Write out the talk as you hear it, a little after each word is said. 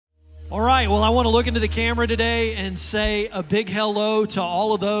All right, well, I want to look into the camera today and say a big hello to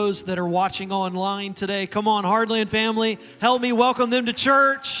all of those that are watching online today. Come on, Hardland family, help me welcome them to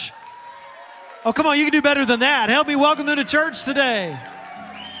church. Oh, come on, you can do better than that. Help me welcome them to church today.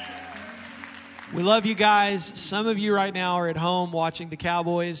 We love you guys. Some of you right now are at home watching the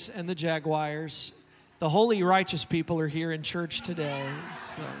Cowboys and the Jaguars. The holy, righteous people are here in church today.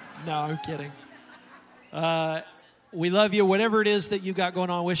 So, no, I'm kidding. We love you. Whatever it is that you got going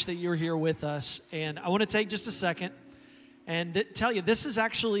on, I wish that you were here with us. And I want to take just a second and tell you, this is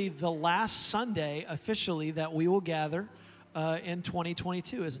actually the last Sunday officially that we will gather in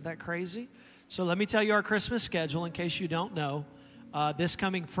 2022. Isn't that crazy? So let me tell you our Christmas schedule in case you don't know. This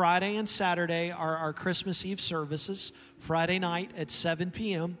coming Friday and Saturday are our Christmas Eve services. Friday night at 7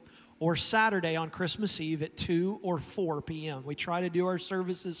 p.m. or Saturday on Christmas Eve at 2 or 4 p.m. We try to do our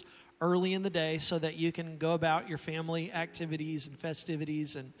services early in the day so that you can go about your family activities and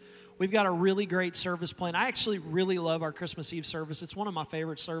festivities. And we've got a really great service plan. I actually really love our Christmas Eve service. It's one of my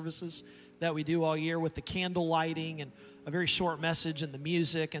favorite services that we do all year with the candle lighting and a very short message and the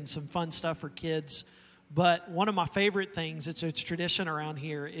music and some fun stuff for kids. But one of my favorite things, it's a tradition around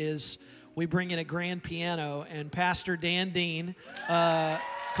here, is we bring in a grand piano, and Pastor Dan Dean,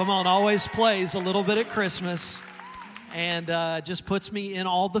 always plays a little bit at Christmas. And just puts me in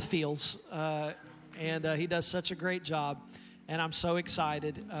all the feels. And he does such a great job. And I'm so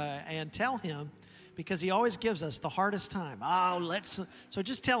excited. And tell him, because he always gives us the hardest time. So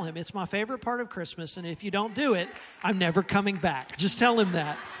just tell him, it's my favorite part of Christmas. And if you don't do it, I'm never coming back. Just tell him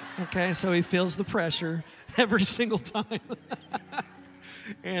that. Okay, so he feels the pressure every single time.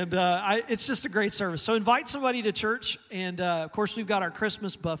 And it's just a great service. So invite somebody to church. And, of course, we've got our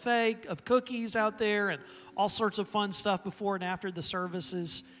Christmas buffet of cookies out there and all sorts of fun stuff before and after the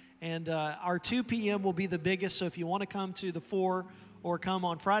services. And our 2 p.m. will be the biggest. So if you want to come to the 4 or come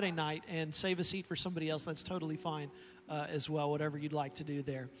on Friday night and save a seat for somebody else, that's totally fine as well, whatever you'd like to do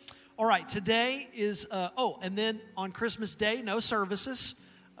there. All right, today is, and then on Christmas Day, no services.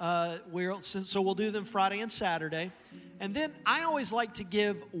 So we'll do them Friday and Saturday. And then I always like to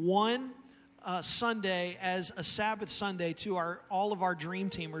give one Sunday as a Sabbath Sunday to all of our Dream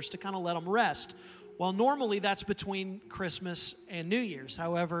Teamers to kind of let them rest. Well, normally that's between Christmas and New Year's.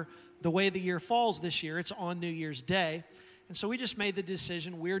 However, the way the year falls this year, it's on New Year's Day. And so we just made the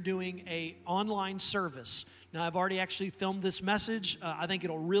decision we're doing an online service. Now, I've already actually filmed this message. I think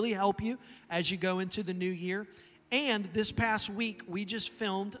it'll really help you as you go into the new year. And this past week, we just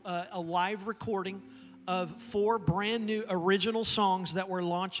filmed a live recording of 4 brand new original songs that we're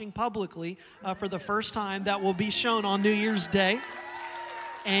launching publicly for the first time that will be shown on New Year's Day.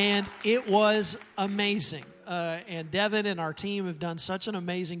 And it was amazing. And Devin and our team have done such an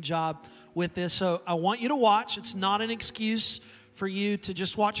amazing job with this. So I want you to watch. It's not an excuse for you to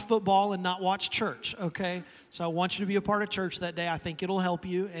just watch football and not watch church, okay? So I want you to be a part of church that day. I think it'll help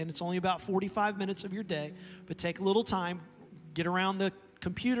you. And it's only about 45 minutes of your day. But take a little time, get around the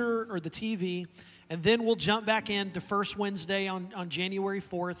computer or the TV, and then we'll jump back in to First Wednesday on January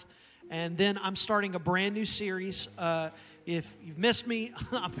 4th. And then I'm starting a brand new series. If you've missed me,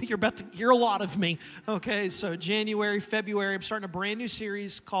 you're about to hear a lot of me. Okay, so January, February, I'm starting a brand new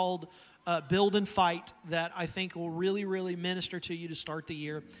series called Build and Fight that I think will really, really minister to you to start the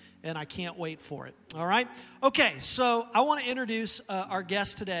year. And I can't wait for it. All right? Okay, so I want to introduce our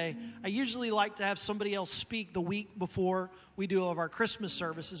guest today. I usually like to have somebody else speak the week before we do all of our Christmas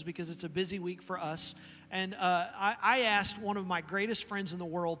services because it's a busy week for us. And I asked one of my greatest friends in the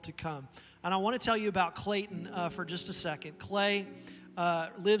world to come. And I want to tell you about Clayton for just a second. Clay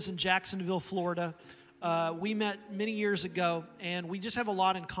lives in Jacksonville, Florida. We met many years ago, and we just have a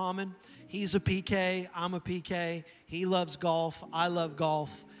lot in common. He's a PK. I'm a PK. He loves golf. I love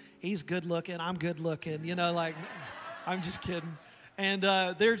golf. He's good looking. I'm good looking. I'm just kidding. And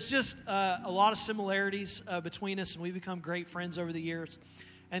there's just a lot of similarities between us, and we've become great friends over the years.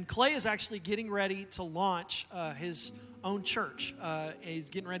 And Clay is actually getting ready to launch his own church. He's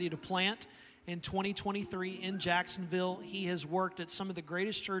getting ready to plant in 2023 in Jacksonville. He has worked at some of the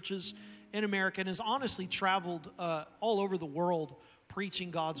greatest churches in America and has honestly traveled all over the world preaching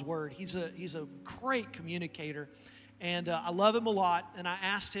God's word. He's a great communicator, and I love him a lot, and I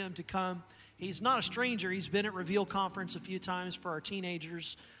asked him to come. He's not a stranger. He's been at Reveal Conference a few times for our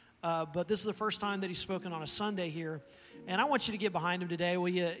teenagers, but this is the first time that he's spoken on a Sunday here. And I want you to get behind him today.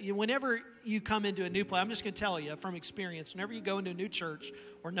 Whenever you come into a new place, I'm just going to tell you from experience, whenever you go into a new church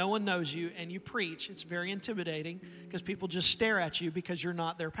where no one knows you and you preach, it's very intimidating because people just stare at you because you're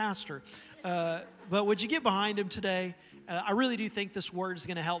not their pastor. But would you get behind him today? I really do think this word is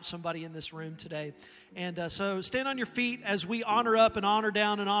going to help somebody in this room today. And so stand on your feet as we honor up and honor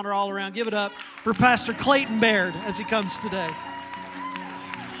down and honor all around. Give it up for Pastor Clayton Baird as he comes today.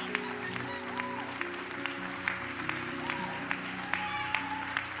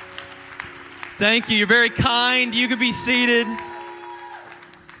 Thank you. You're very kind. You can be seated.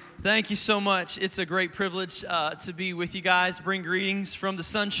 Thank you so much. It's a great privilege to be with you guys. Bring greetings from the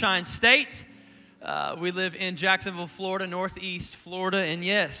Sunshine State. We live in Jacksonville, Florida, Northeast Florida. And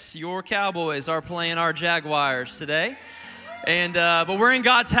yes, your Cowboys are playing our Jaguars today. And but we're in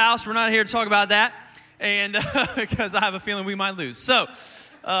God's house. We're not here to talk about that. And because I have a feeling we might lose. So,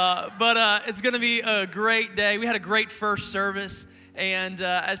 but it's going to be a great day. We had a great first service. And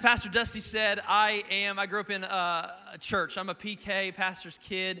as Pastor Dusty said, I grew up in a church. I'm a PK, pastor's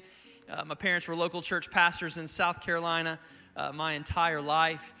kid. My parents were local church pastors in South Carolina my entire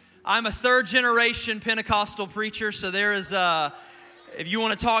life. I'm a third-generation Pentecostal preacher, so there is, if you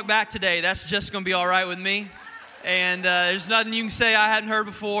want to talk back today, that's just going to be all right with me. And there's nothing you can say I hadn't heard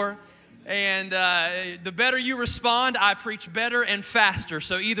before. And the better you respond, I preach better and faster,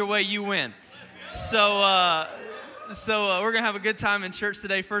 so either way you win. So we're going to have a good time in church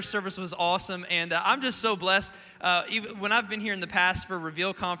today. First service was awesome, and I'm just so blessed. Even when I've been here in the past for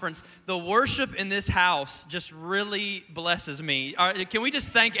Reveal Conference, the worship in this house just really blesses me. Can we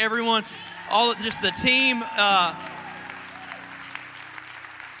just thank everyone, just the team?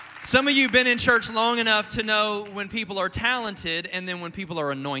 Some of you have been in church long enough to know when people are talented and then when people are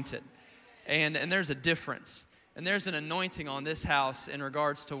anointed. And there's a difference. And there's an anointing on this house in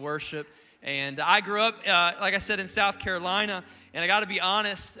regards to worship. And I grew up, like I said, in South Carolina, and I got to be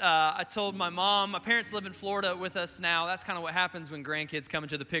honest, I told my mom, my parents live in Florida with us now. That's kind of what happens when grandkids come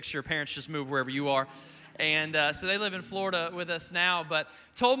into the picture. Parents just move wherever you are. And so they live in Florida with us now, but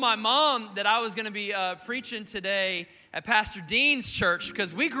told my mom that I was going to be preaching today at Pastor Dean's church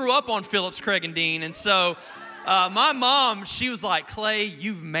because we grew up on Phillips, Craig, and Dean. And so my mom, she was like, Clay,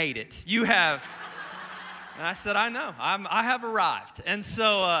 you've made it. You have... And I said, I know, I have arrived. And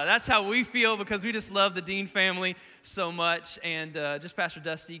so that's how we feel because we just love the Dean family so much. And just Pastor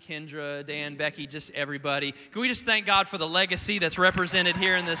Dusty, Kendra, Dan, Becky, just everybody. Can we just thank God for the legacy that's represented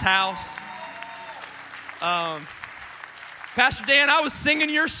here in this house? Pastor Dan, I was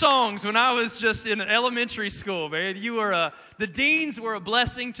singing your songs when I was just in elementary school, man. You were the Deans were a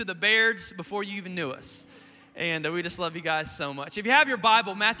blessing to the Bairds before you even knew us. And we just love you guys so much. If you have your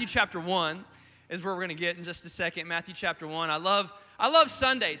Bible, Matthew chapter 1. Is where we're going to get in just a second. Matthew chapter 1. I love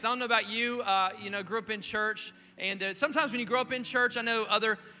Sundays. I don't know about you. Grew up in church, and sometimes when you grow up in church, I know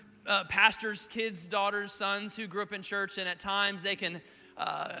other pastors, kids, daughters, sons who grew up in church, and at times they can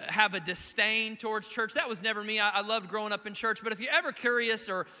have a disdain towards church. That was never me. I loved growing up in church. But if you're ever curious,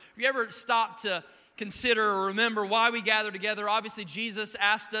 or if you ever stop to consider or remember why we gather together, obviously Jesus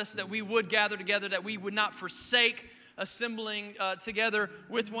asked us that we would gather together, that we would not forsake assembling together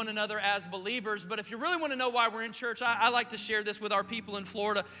with one another as believers. But if you really want to know why we're in church, I like to share this with our people in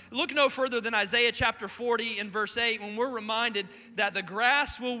Florida. Look no further than Isaiah chapter 40 and verse 8, when we're reminded that the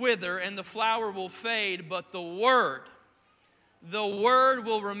grass will wither and the flower will fade, but the word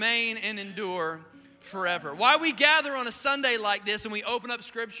will remain and endure forever. Why we gather on a Sunday like this and we open up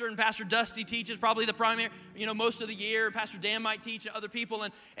Scripture, and Pastor Dusty teaches probably the primary, most of the year. Pastor Dan might teach, other people.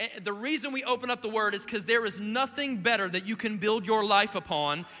 And the reason we open up the Word is because there is nothing better that you can build your life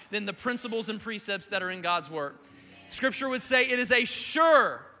upon than the principles and precepts that are in God's Word. Scripture would say it is a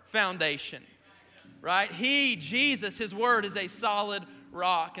sure foundation, right? Jesus, His Word is a solid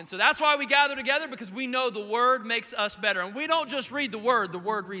rock. And so that's why we gather together, because we know the Word makes us better. And we don't just read the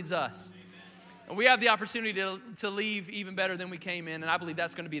Word reads us. And we have the opportunity to leave even better than we came in, and I believe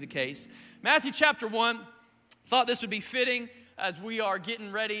that's going to be the case. Matthew chapter 1, thought this would be fitting as we are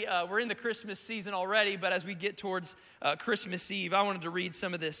getting ready. We're in the Christmas season already, but as we get towards Christmas Eve, I wanted to read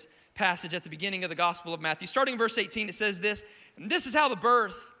some of this passage at the beginning of the Gospel of Matthew. Starting in verse 18, it says this, and this is how the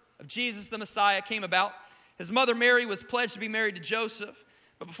birth of Jesus the Messiah came about. His mother Mary was pledged to be married to Joseph,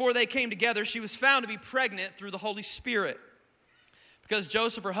 but before they came together, she was found to be pregnant through the Holy Spirit. Because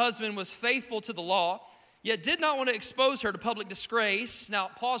Joseph, her husband, was faithful to the law, yet did not want to expose her to public disgrace. Now,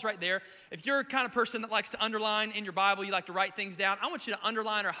 pause right there. If you're a kind of person that likes to underline in your Bible, you like to write things down, I want you to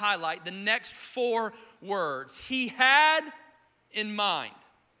underline or highlight the next 4 words. He had in mind.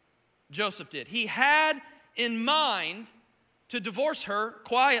 Joseph did. He had in mind to divorce her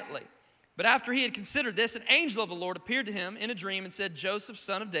quietly. But after he had considered this, an angel of the Lord appeared to him in a dream and said, Joseph,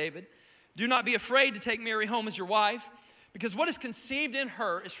 son of David, do not be afraid to take Mary home as your wife, because what is conceived in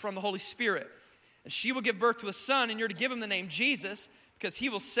her is from the Holy Spirit. And she will give birth to a son, and you're to give him the name Jesus, because he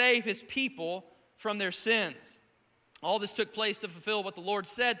will save his people from their sins. All this took place to fulfill what the Lord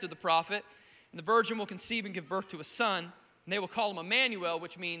said through the prophet, and the virgin will conceive and give birth to a son, and they will call him Emmanuel,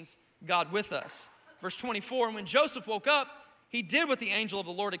 which means God with us. Verse 24, and when Joseph woke up, he did what the angel of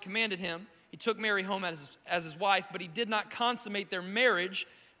the Lord had commanded him. He took Mary home as his wife, but he did not consummate their marriage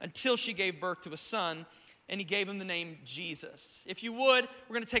until she gave birth to a son, and he gave him the name Jesus. If you would,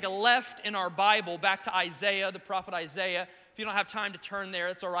 we're going to take a left in our Bible back to Isaiah, the prophet Isaiah. If you don't have time to turn there,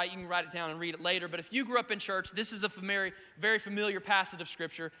 it's all right. You can write it down and read it later. But if you grew up in church, this is a very familiar passage of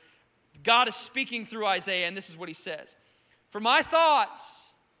Scripture. God is speaking through Isaiah, and this is what he says. For my thoughts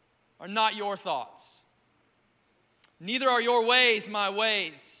are not your thoughts. Neither are your ways my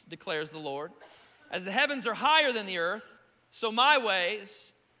ways, declares the Lord. As the heavens are higher than the earth, so my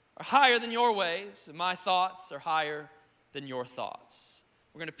ways are higher than your ways, and my thoughts are higher than your thoughts.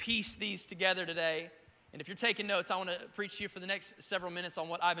 We're going to piece these together today. And if you're taking notes, I want to preach to you for the next several minutes on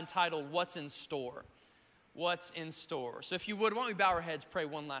what I've entitled, What's in Store? What's in store? So if you would, why don't we bow our heads, pray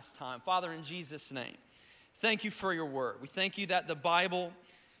one last time. Father, in Jesus' name, thank you for your word. We thank you that the Bible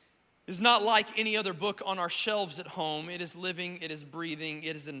is not like any other book on our shelves at home. It is living, it is breathing,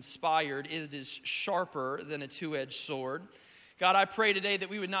 it is inspired, it is sharper than a two-edged sword. God, I pray today that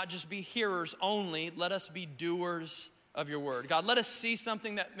we would not just be hearers only, let us be doers of your word. God, let us see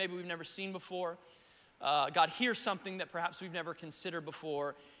something that maybe we've never seen before. God, hear something that perhaps we've never considered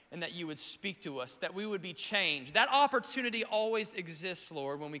before, and that you would speak to us, that we would be changed. That opportunity always exists,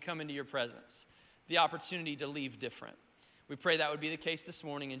 Lord, when we come into your presence, the opportunity to leave different. We pray that would be the case this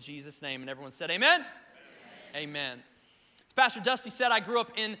morning in Jesus' name. And everyone said amen? Amen. Amen. As Pastor Dusty said, I grew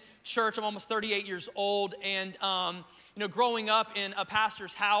up in church. I'm almost 38 years old. And, growing up in a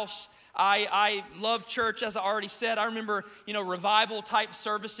pastor's house, I loved church, as I already said. I remember, revival type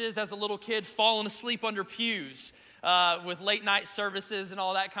services as a little kid, falling asleep under pews with late night services and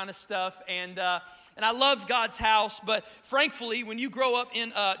all that kind of stuff. And I loved God's house, but frankly, when you grow up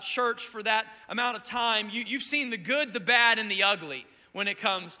in a church for that amount of time, you've seen the good, the bad, and the ugly when it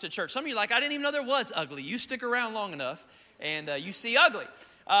comes to church. Some of you are like, I didn't even know there was ugly. You stick around long enough, and you see ugly.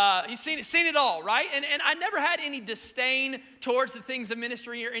 You've seen it all, right? And I never had any disdain towards the things of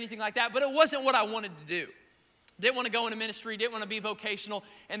ministry or anything like that, but it wasn't what I wanted to do. Didn't want to go into ministry, didn't want to be vocational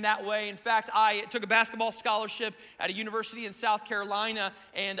in that way. In fact, I took a basketball scholarship at a university in South Carolina,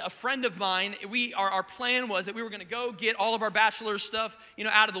 and a friend of mine, our plan was that we were going to go get all of our bachelor's stuff,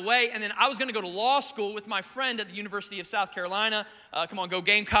 out of the way, and then I was going to go to law school with my friend at the University of South Carolina. Come on, go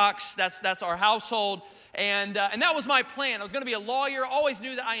Gamecocks! That's our household, and that was my plan. I was going to be a lawyer. Always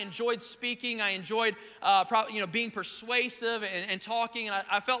knew that I enjoyed speaking. I enjoyed, being persuasive and talking, and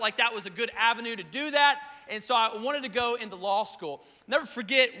I felt like that was a good avenue to do that. And so I wanted to go into law school. Never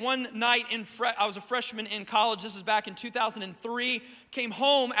forget, one night I was a freshman in college. This is back in 2003. Came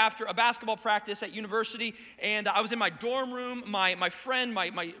home after a basketball practice at university, and I was in my dorm room. My friend,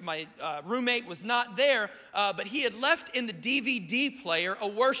 my roommate was not there, but he had left in the DVD player a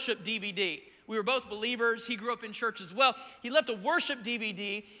worship DVD. We were both believers. He grew up in church as well. He left a worship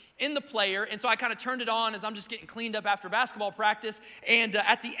DVD in the player, and so I kind of turned it on as I'm just getting cleaned up after basketball practice. And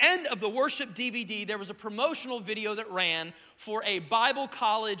at the end of the worship DVD, there was a promotional video that ran for a Bible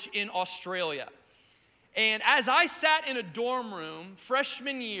college in Australia. And as I sat in a dorm room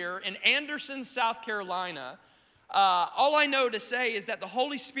freshman year in Anderson, South Carolina, all I know to say is that the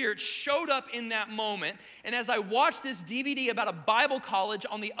Holy Spirit showed up in that moment. And as I watched this DVD about a Bible college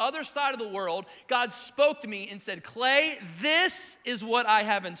on the other side of the world, God spoke to me and said, Clay, this is what I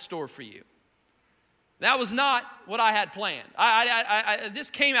have in store for you. That was not what I had planned. This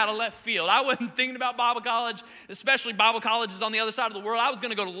came out of left field. I wasn't thinking about Bible college, especially Bible colleges on the other side of the world. I was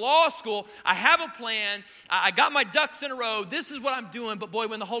going to go to law school. I have a plan. I got my ducks in a row. This is what I'm doing. But boy,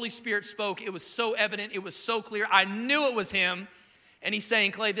 when the Holy Spirit spoke, it was so evident. It was so clear. I knew it was him. And he's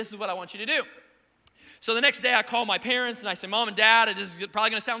saying, Clay, this is what I want you to do. So the next day I call my parents and I say, Mom and Dad, this is probably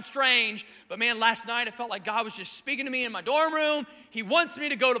going to sound strange, but man, last night I felt like God was just speaking to me in my dorm room. He wants me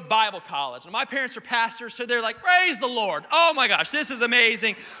to go to Bible college. And my parents are pastors, so they're like, praise the Lord. Oh my gosh, this is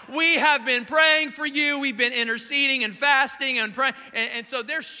amazing. We have been praying for you. We've been interceding and fasting and praying. And so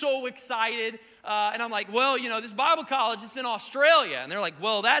they're so excited. And I'm like, well, this Bible college is in Australia. And they're like,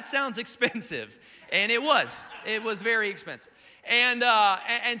 well, that sounds expensive. And it was. It was very expensive.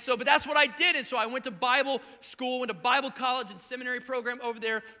 But that's what I did. And so I went to Bible school, went to Bible college and seminary program over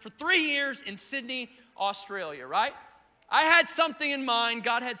there for 3 years in Sydney, Australia, right? I had something in mind.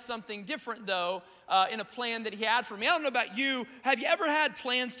 God had something different, though, in a plan that he had for me. I don't know about you. Have you ever had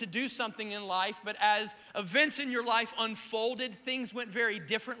plans to do something in life, but as events in your life unfolded, things went very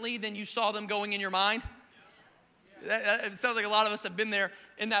differently than you saw them going in your mind? It sounds like a lot of us have been there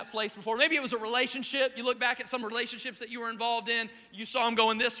in that place before. Maybe it was a relationship. You look back at some relationships that you were involved in. You saw them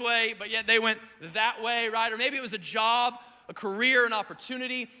going this way, but yet they went that way, right? Or maybe it was a job, a career, an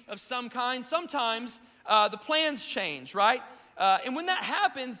opportunity of some kind. Sometimes the plans change, right? And when that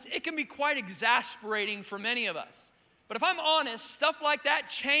happens, it can be quite exasperating for many of us. But if I'm honest, stuff like that,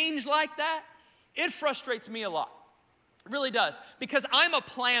 change like that, it frustrates me a lot. It really does. Because I'm a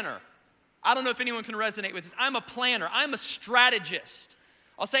planner. I don't know if anyone can resonate with this. I'm a planner. I'm a strategist.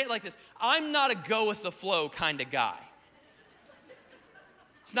 I'll say it like this. I'm not a go-with-the-flow kind of guy.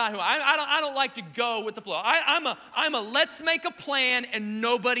 It's not who I don't like to go with the flow. I'm a let's make a plan and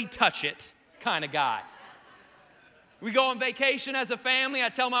nobody touch it kind of guy. We go on vacation as a family. I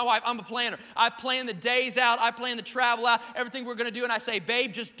tell my wife, I'm a planner. I plan the days out. I plan the travel out, everything we're going to do. And I say,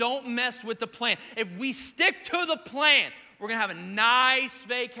 babe, just don't mess with the plan. If we stick to the plan, we're going to have a nice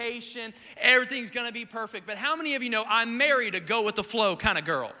vacation. Everything's going to be perfect. But how many of you know I'm married a go-with-the-flow kind of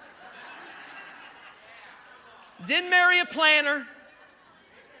girl? Didn't marry a planner.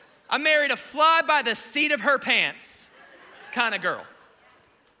 I married a fly-by-the-seat-of-her-pants kind of girl.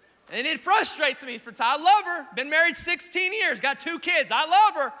 And it frustrates me. I love her. Been married 16 years. Got 2 kids. I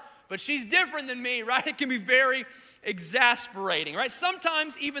love her. But she's different than me, right? It can be very exasperating, right?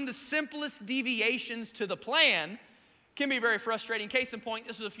 Sometimes even the simplest deviations to the plan can be very frustrating. Case in point,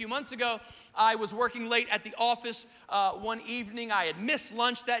 this was a few months ago. I was working late at the office one evening. I had missed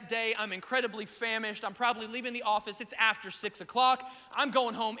lunch that day. I'm incredibly famished. I'm probably leaving the office. It's after 6 o'clock. I'm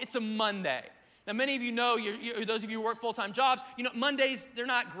going home. It's a Monday. Now, many of you know, those of you who work full-time jobs, you know, Mondays, they're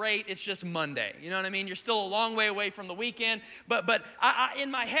not great. It's just Monday. You know what I mean? You're still a long way away from the weekend. But in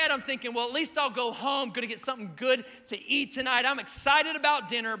my head, I'm thinking, well, at least I'll go home. Going to get something good to eat tonight. I'm excited about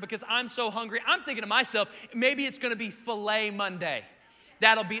dinner because I'm so hungry. I'm thinking to myself, maybe it's going to be Filet Monday.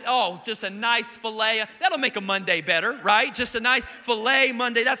 That'll be, just a nice filet. That'll make a Monday better, right? Just a nice filet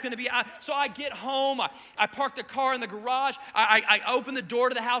Monday. That's going to be, so I get home. I park the car in the garage. I open the door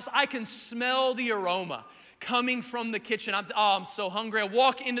to the house. I can smell the aroma coming from the kitchen. I'm so hungry. I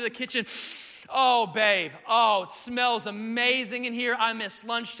walk into the kitchen. Oh, babe. Oh, it smells amazing in here. I missed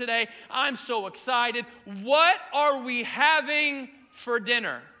lunch today. I'm so excited. What are we having for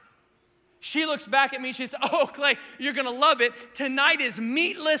dinner? She looks back at me and she says, oh, Clay, you're going to love it. Tonight is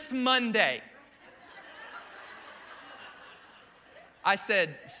Meatless Monday. I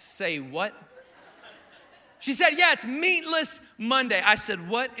said, say what? She said, yeah, it's Meatless Monday. I said,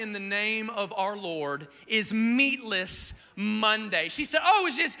 what in the name of our Lord is Meatless Monday? She said,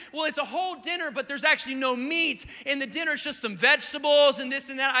 it's a whole dinner, but there's actually no meat. In the dinner, it's just some vegetables and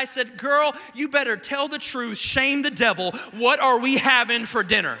this and that. I said, girl, you better tell the truth. Shame the devil. What are we having for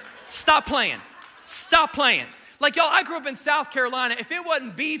dinner? Stop playing. Stop playing. Like, y'all, I grew up in South Carolina. If it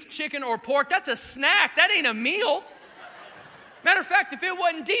wasn't beef, chicken, or pork, that's a snack. That ain't a meal. Matter of fact, if it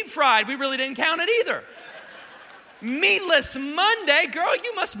wasn't deep fried, we really didn't count it either. Meatless Monday, girl,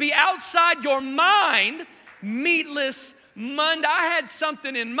 you must be outside your mind. Meatless Monday. I had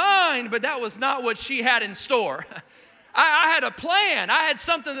something in mind, but that was not what she had in store. I had a plan. I had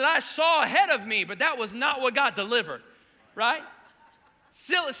something that I saw ahead of me, but that was not what got delivered, right?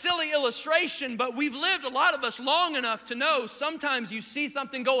 Silly illustration, but we've lived, a lot of us, long enough to know sometimes you see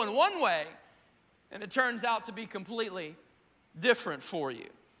something going one way and it turns out to be completely different for you.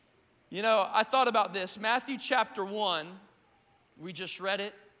 You know, I thought about this. Matthew chapter 1, we just read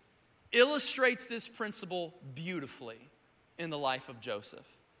it, illustrates this principle beautifully in the life of Joseph.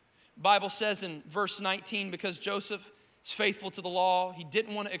 The Bible says in verse 19, because Joseph is faithful to the law, he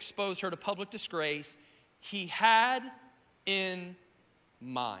didn't want to expose her to public disgrace, he had in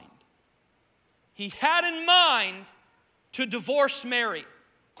mind. He had in mind to divorce Mary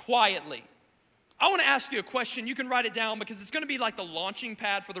quietly. I want to ask you a question. You can write it down because it's going to be like the launching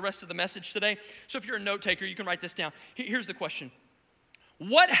pad for the rest of the message today. So if you're a note taker, you can write this down. Here's the question.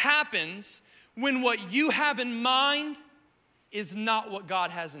 What happens when what you have in mind is not what God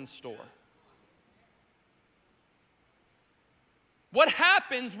has in store? What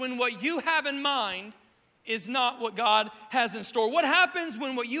happens when what you have in mind is not what God has in store? What happens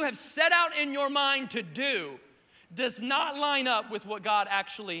when what you have set out in your mind to do does not line up with what God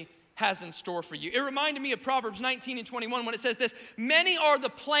actually has in store for you? It reminded me of Proverbs 19 and 21 when it says this, many are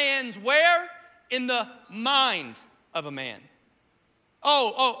the plans where? In the mind of a man.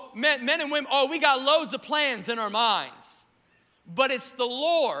 Men and women, we got loads of plans in our minds. But it's the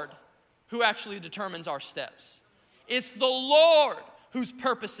Lord who actually determines our steps. It's the Lord whose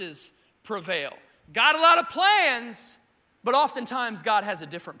purposes prevail. Got a lot of plans, but oftentimes God has a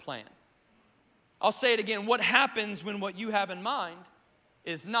different plan. I'll say it again. What happens when what you have in mind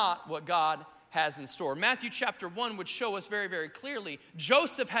is not what God has in store? Matthew chapter 1 would show us very, very clearly.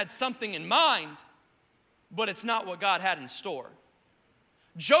 Joseph had something in mind, but it's not what God had in store.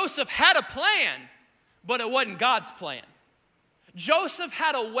 Joseph had a plan, but it wasn't God's plan. Joseph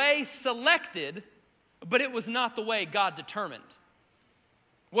had a way selected, but it was not the way God determined.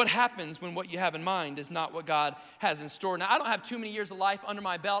 What happens when what you have in mind is not what God has in store? Now, I don't have too many years of life under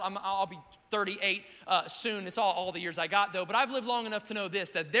my belt. I'll be 38 soon. It's all the years I got, though. But I've lived long enough to know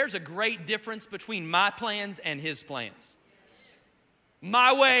this, that there's a great difference between my plans and His plans.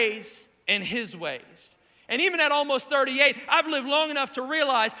 My ways and His ways. And even at almost 38, I've lived long enough to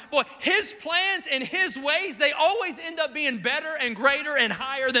realize, boy, His plans and His ways, they always end up being better and greater and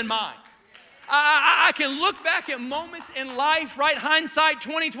higher than mine. I can look back at moments in life, right? Hindsight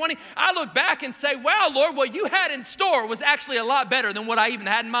 2020. I look back and say, wow, Lord, what you had in store was actually a lot better than what I even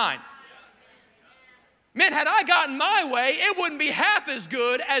had in mind. Man, had I gotten my way, it wouldn't be half as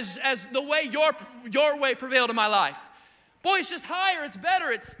good as the way your way prevailed in my life. Boy, it's just higher, it's better,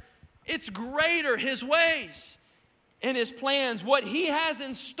 it's greater, His ways and His plans. What He has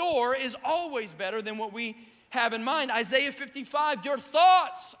in store is always better than what we have in mind. Isaiah 55, your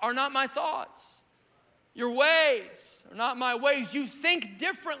thoughts are not my thoughts. Your ways are not my ways. You think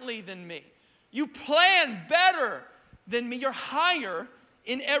differently than me. You plan better than me. You're higher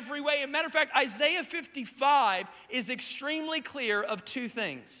in every way. As a matter of fact, Isaiah 55 is extremely clear of two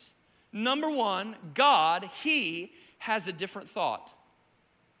things. Number one, God, He has a different thought.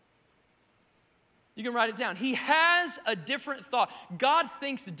 You can write it down. He has a different thought. God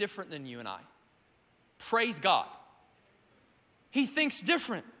thinks different than you and I. Praise God. He thinks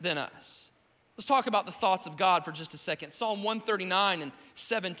different than us. Let's talk about the thoughts of God for just a second. Psalm 139 and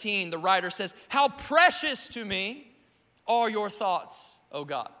 17, the writer says, how precious to me are your thoughts, O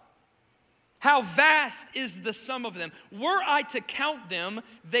God. How vast is the sum of them. Were I to count them,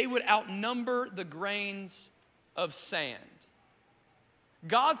 they would outnumber the grains of sand.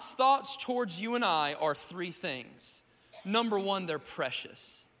 God's thoughts towards you and I are three things. Number one, they're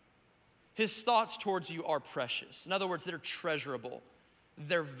precious. His thoughts towards you are precious. In other words, they're treasurable.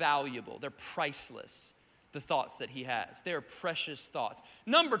 They're valuable. They're priceless, the thoughts that He has. They're precious thoughts.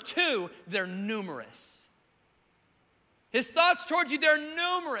 Number two, they're numerous. His thoughts towards you, they're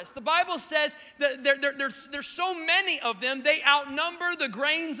numerous. The Bible says that there's so many of them, they outnumber the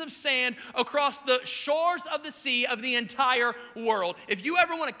grains of sand across the shores of the sea of the entire world. If you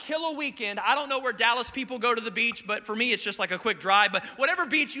ever want to kill a weekend, I don't know where Dallas people go to the beach, but for me, it's just like a quick drive. But whatever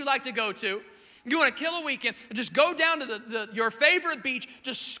beach you like to go to, you want to kill a weekend, just go down to your favorite beach,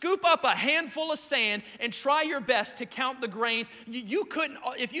 just scoop up a handful of sand and try your best to count the grains. You couldn't,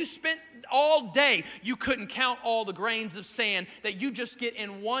 if you spent all day, you couldn't count all the grains of sand that you just get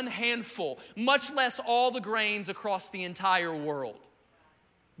in one handful, much less all the grains across the entire world.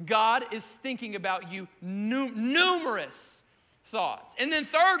 God is thinking about you numerous thoughts. And then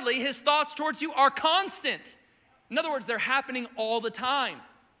thirdly, His thoughts towards you are constant. In other words, they're happening all the time.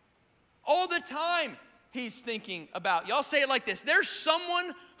 All the time He's thinking about you. I'll say it like this. There's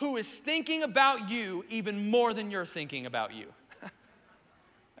someone who is thinking about you even more than you're thinking about you.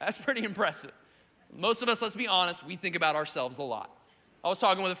 That's pretty impressive. Most of us, let's be honest, we think about ourselves a lot. I was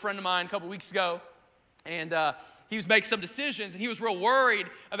talking with a friend of mine a couple weeks ago, and he was making some decisions, and he was real worried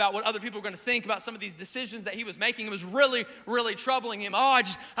about what other people were going to think about some of these decisions that he was making. It was really, really troubling him. I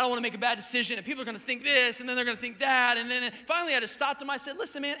don't want to make a bad decision, and people are going to think this, and then they're going to think that. And then finally I just stopped him. I said,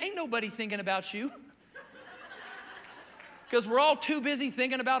 listen, man, ain't nobody thinking about you. Because we're all too busy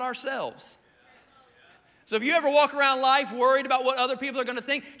thinking about ourselves. So if you ever walk around life worried about what other people are going to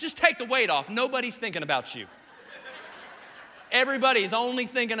think, just take the weight off. Nobody's thinking about you. Everybody's only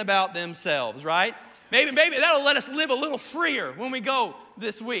thinking about themselves, right? Maybe that'll let us live a little freer when we go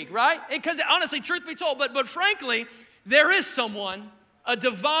this week, right? Because honestly, truth be told, but frankly, there is someone, a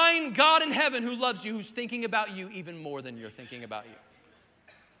divine God in heaven who loves you, who's thinking about you even more than you're thinking about you.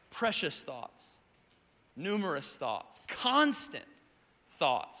 Precious thoughts, numerous thoughts, constant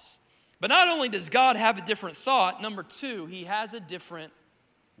thoughts. But not only does God have a different thought, number two, He has a different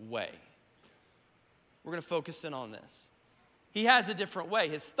way. We're going to focus in on this. He has a different way.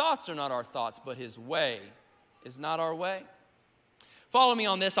 His thoughts are not our thoughts, but His way is not our way. Follow me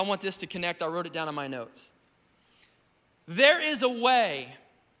on this. I want this to connect. I wrote it down in my notes. There is a way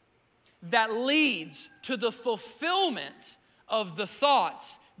that leads to the fulfillment of the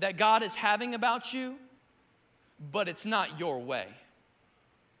thoughts that God is having about you, but it's not your way.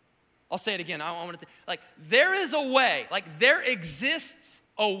 I'll say it again. I want to, there is a way, there exists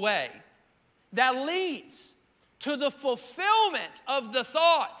a way that leads to the fulfillment of the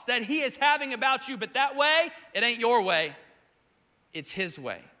thoughts that he is having about you. But that way, it ain't your way. It's his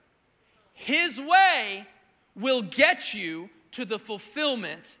way. His way will get you to the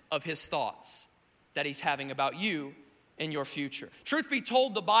fulfillment of his thoughts that he's having about you and your future. Truth be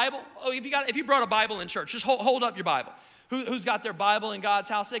told, the Bible, if you brought a Bible in church, just hold up your Bible. Who's got their Bible in God's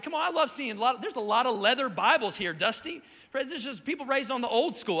house? Say, come on, I love seeing there's a lot of leather Bibles here, Dusty. There's just people raised on the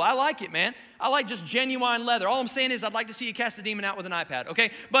old school. I like it, man. I like just genuine leather. All I'm saying is I'd like to see you cast the demon out with an iPad,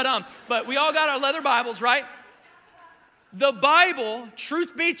 okay? But we all got our leather Bibles, right? The Bible,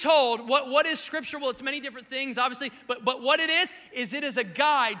 truth be told, what is Scripture? Well, it's many different things, obviously, but what it is it is a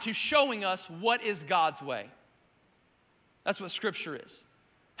guide to showing us what is God's way. That's what Scripture is.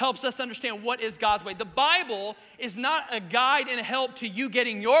 Helps us understand what is God's way. The Bible is not a guide and a help to you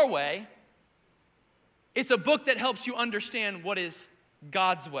getting your way. It's a book that helps you understand what is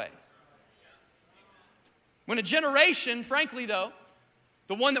God's way. When a generation, frankly though,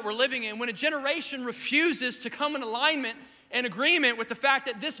 the one that we're living in, when a generation refuses to come in alignment and agreement with the fact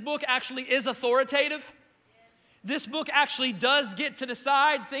that this book actually is authoritative, this book actually does get to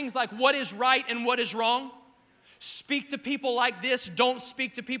decide things like what is right and what is wrong. Speak to people like this, don't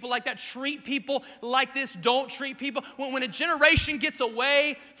speak to people like that. Treat people like this, don't treat people. When a generation gets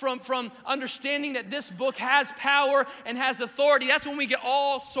away from understanding that this book has power and has authority, that's when we get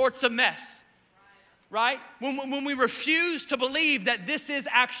all sorts of mess, right? When we refuse to believe that this is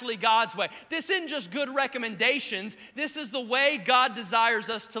actually God's way. This isn't just good recommendations. This is the way God desires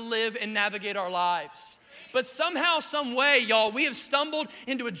us to live and navigate our lives. But somehow, some way, y'all, we have stumbled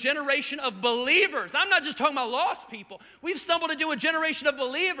into a generation of believers. I'm not just talking about lost people. We've stumbled into a generation of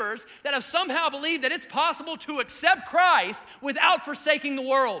believers that have somehow believed that it's possible to accept Christ without forsaking the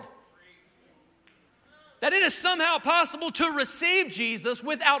world. That it is somehow possible to receive Jesus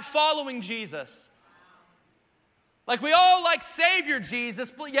without following Jesus. Like we all like Savior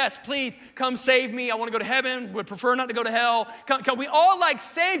Jesus. Yes, please come save me. I want to go to heaven. Would prefer not to go to hell. We all like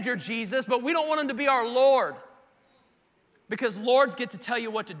Savior Jesus, but we don't want him to be our Lord. Because lords get to tell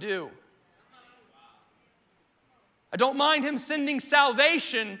you what to do. I don't mind him sending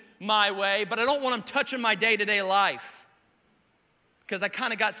salvation my way, but I don't want him touching my day-to-day life. Because I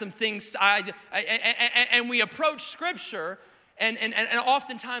kind of got some things, and we approach Scripture, and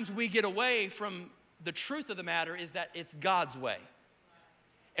oftentimes we get away from the truth of the matter is that it's God's way.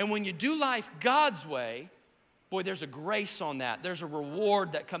 And when you do life God's way, boy, there's a grace on that. There's a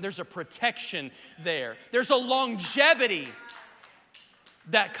reward that comes. There's a protection there. There's a longevity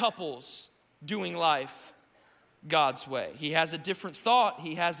that couples doing life God's way. He has a different thought.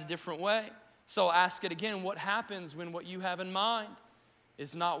 He has a different way. So I'll ask it again. What happens when what you have in mind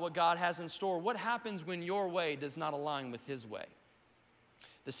is not what God has in store? What happens when your way does not align with his way?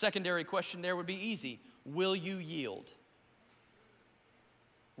 The secondary question there would be easy. Will you yield?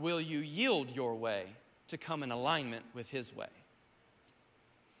 Will you yield your way to come in alignment with his way?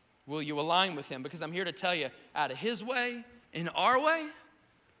 Will you align with him? Because I'm here to tell you, out of his way and our way,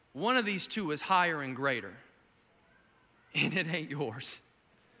 one of these two is higher and greater. And it ain't yours.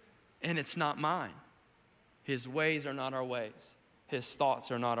 And it's not mine. His ways are not our ways. His thoughts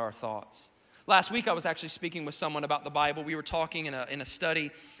are not our thoughts. Last week, I was actually speaking with someone about the Bible. We were talking in a study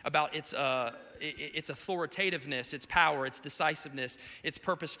about its authoritativeness, its power, its decisiveness, its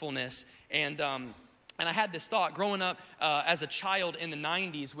purposefulness. And I had this thought growing up as a child in the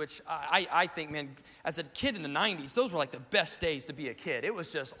 90s, which I think, man, as a kid in the 90s, those were like the best days to be a kid. It was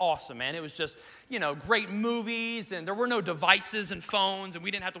just awesome, man. It was just, great movies, and there were no devices and phones, and we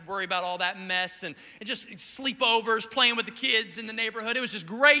didn't have to worry about all that mess, and just sleepovers, playing with the kids in the neighborhood. It was just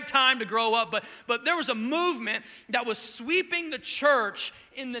great time to grow up, but there was a movement that was sweeping the church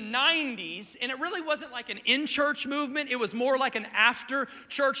in the 90s, and it really wasn't like an in-church movement. It was more like an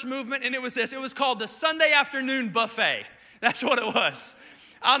after-church movement, and it was this. It was called the Sunday afternoon buffet. That's what it was.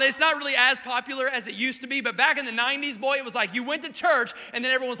 It's not really as popular as it used to be, but back in the 90s, boy, it was like you went to church, and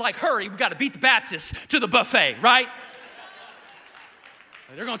then everyone was like, hurry, we got to beat the Baptists to the buffet, right?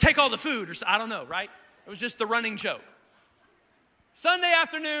 They're going to take all the food, or I don't know, right? It was just the running joke. Sunday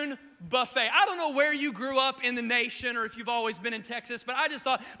afternoon buffet. I don't know where you grew up in the nation or if you've always been in Texas, but I just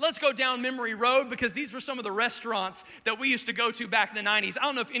thought, let's go down memory road because these were some of the restaurants that we used to go to back in the 90s. I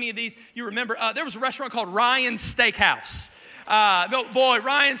don't know if any of these you remember. There was a restaurant called Ryan's Steakhouse.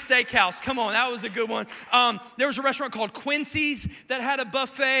 Ryan's Steakhouse. Come on, that was a good one. There was a restaurant called Quincy's that had a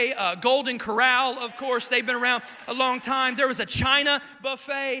buffet. Golden Corral, of course, they've been around a long time. There was a China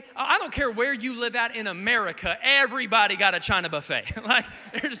buffet. I don't care where you live at in America, everybody got a China buffet. Like,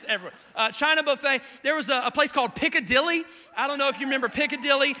 they're just everywhere. whatever. China buffet. There was a place called Piccadilly. I don't know if you remember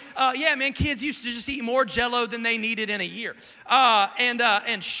Piccadilly. Yeah, man, kids used to just eat more Jell-O than they needed in a year. And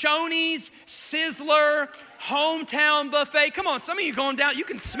Shoney's, Sizzler, Hometown Buffet. Come on, some of you going down, you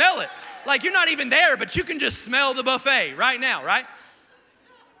can smell it. Like you're not even there, but you can just smell the buffet right now, right?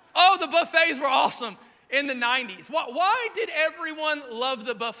 Oh, the buffets were awesome in the 90s. Why did everyone love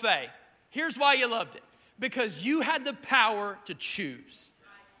the buffet? Here's why you loved it. Because you had the power to choose.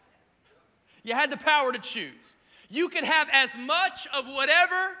 You had the power to choose. You could have as much of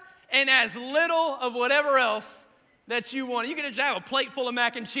whatever and as little of whatever else that you wanted. You could just have a plate full of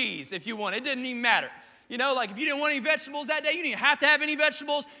mac and cheese if you wanted. It didn't even matter. You know, like if you didn't want any vegetables that day, you didn't have to have any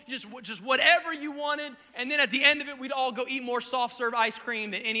vegetables. Just whatever you wanted. And then at the end of it, we'd all go eat more soft serve ice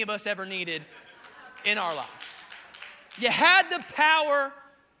cream than any of us ever needed in our life. You had the power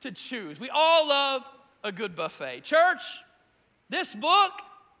to choose. We all love a good buffet. Church, this book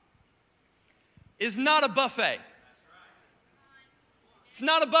is not a buffet. It's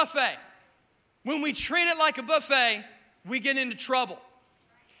not a buffet. When we treat it like a buffet, we get into trouble.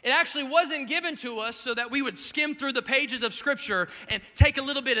 It actually wasn't given to us so that we would skim through the pages of Scripture and take a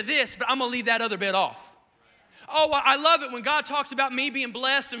little bit of this, but I'm going to leave that other bit off. Oh, I love it when God talks about me being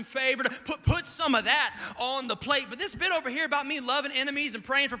blessed and favored. Put some of that on the plate. But this bit over here about me loving enemies and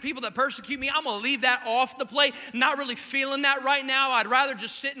praying for people that persecute me, I'm going to leave that off the plate. Not really feeling that right now. I'd rather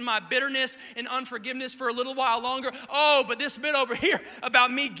just sit in my bitterness and unforgiveness for a little while longer. Oh, but this bit over here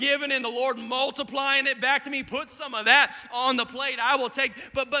about me giving and the Lord multiplying it back to me, put some of that on the plate. I will take.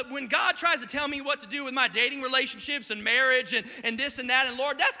 But when God tries to tell me what to do with my dating relationships and marriage and this and that, and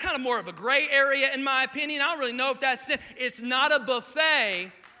Lord, that's kind of more of a gray area in my opinion. I don't really know if that's it. It's not a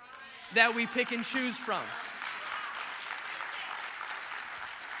buffet that we pick and choose from.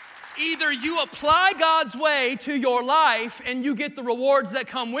 Either you apply God's way to your life and you get the rewards that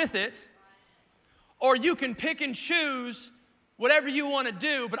come with it, or you can pick and choose whatever you want to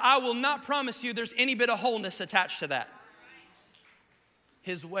do, but I will not promise you there's any bit of wholeness attached to that.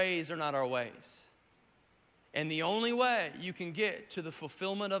 His ways are not our ways. And the only way you can get to the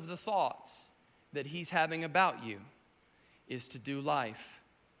fulfillment of the thoughts that He's having about you is to do life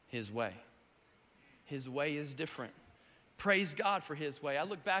His way. His way is different. Praise God for His way. I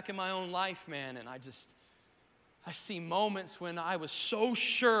look back in my own life, man, and I see moments when I was so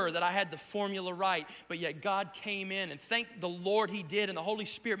sure that I had the formula right, but yet God came in, and thank the Lord He did, and the Holy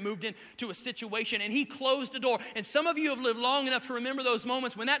Spirit moved into a situation, and He closed a door. And some of you have lived long enough to remember those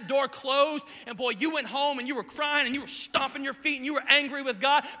moments when that door closed, and boy, you went home, and you were crying, and you were stomping your feet, and you were angry with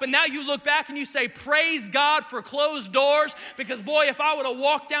God, but now you look back, and you say, praise God for closed doors, because boy, if I would have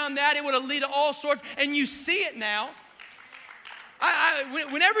walked down that, it would have led to all sorts, and you see it now.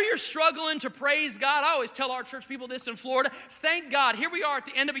 Whenever you're struggling to praise God, I always tell our church people this in Florida, thank God, here we are at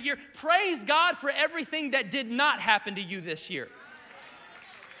the end of a year, praise God for everything that did not happen to you this year.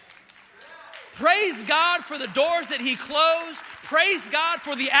 Praise God for the doors that He closed. Praise God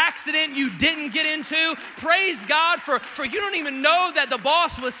for the accident you didn't get into. Praise God for you don't even know that the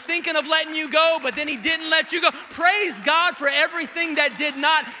boss was thinking of letting you go, but then he didn't let you go. Praise God for everything that did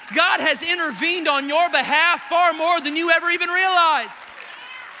not. God has intervened on your behalf far more than you ever even realized.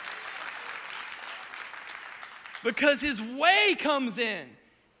 Because His way comes in,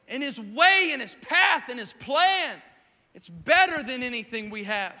 and His way and His path and His plan, it's better than anything we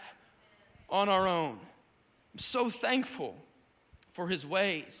have on our own. I'm so thankful for His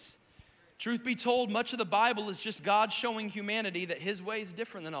ways. Truth be told, much of the Bible is just God showing humanity that His way is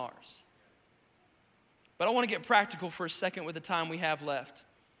different than ours. But I want to get practical for a second with the time we have left.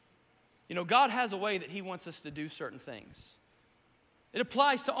 You know, God has a way that He wants us to do certain things. It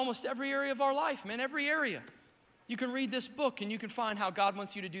applies to almost every area of our life, man, every area. You can read this book and you can find how God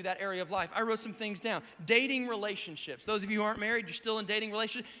wants you to do that area of life. I wrote some things down. Dating relationships. Those of you who aren't married, you're still in dating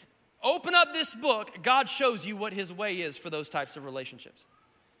relationships. Open up this book. God shows you what His way is for those types of relationships.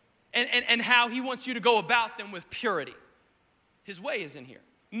 And how He wants you to go about them with purity. His way is in here.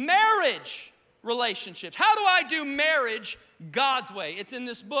 Marriage relationships. How do I do marriage God's way? It's in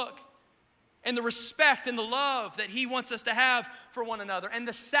this book. And the respect and the love that He wants us to have for one another. And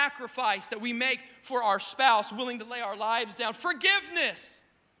the sacrifice that we make for our spouse, willing to lay our lives down. Forgiveness.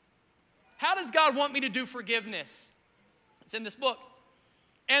 How does God want me to do forgiveness? It's in this book.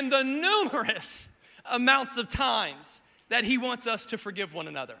 And the numerous amounts of times that He wants us to forgive one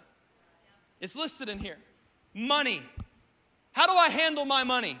another. It's listed in here. Money. How do I handle my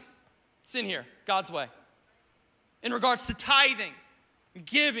money? It's in here, God's way. In regards to tithing,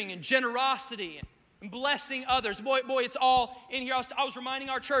 giving, and generosity, and blessing others. Boy, it's all in here. I was reminding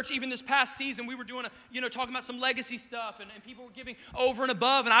our church, even this past season, we were doing talking about some legacy stuff, and people were giving over and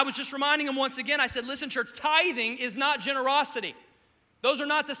above. And I was just reminding them once again, I said, listen, church, tithing is not generosity. Those are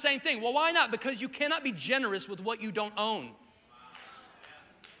not the same thing. Well, why not? Because you cannot be generous with what you don't own.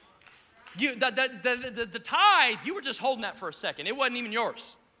 The tithe, you were just holding that for a second. It wasn't even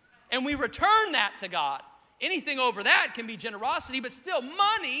yours. And we return that to God. Anything over that can be generosity, but still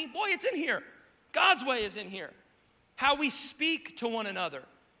money, boy, it's in here. God's way is in here. How we speak to one another.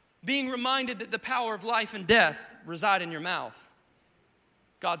 Being reminded that the power of life and death reside in your mouth.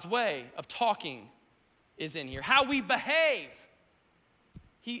 God's way of talking is in here. How we behave.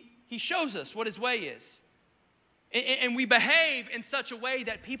 He shows us what his way is. And we behave in such a way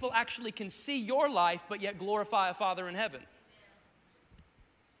that people actually can see your life, but yet glorify a Father in heaven.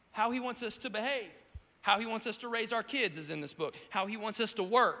 How he wants us to behave. How he wants us to raise our kids is in this book. How he wants us to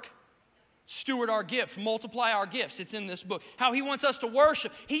work. Steward our gift, multiply our gifts. It's in this book. How he wants us to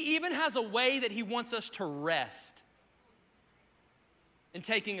worship. He even has a way that he wants us to rest. In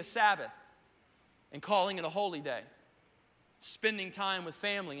taking a Sabbath and calling it a holy day. Spending time with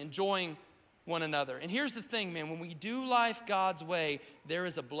family, enjoying one another. And here's the thing, man. When we do life God's way, there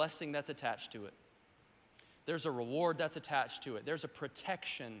is a blessing that's attached to it. There's a reward that's attached to it. There's a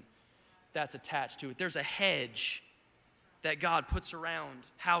protection that's attached to it. There's a hedge that God puts around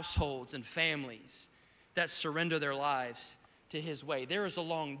households and families that surrender their lives to his way. There is a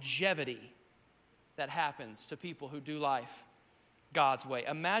longevity that happens to people who do life God's way.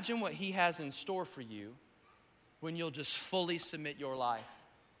 Imagine what he has in store for you when you'll just fully submit your life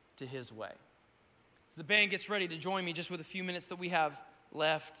to his way. As the band gets ready to join me just with a few minutes that we have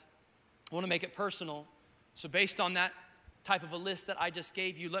left, I want to make it personal. So based on that type of a list that I just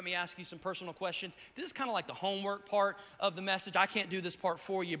gave you, let me ask you some personal questions. This is kind of like the homework part of the message. I can't do this part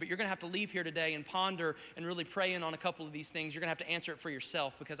for you, but you're going to have to leave here today and ponder and really pray in on a couple of these things. You're going to have to answer it for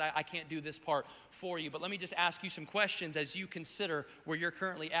yourself because I can't do this part for you. But let me just ask you some questions as you consider where you're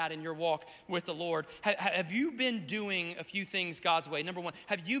currently at in your walk with the Lord. Have you been doing a few things God's way? Number one,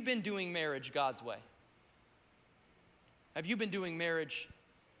 have you been doing marriage God's way? Have you been doing marriage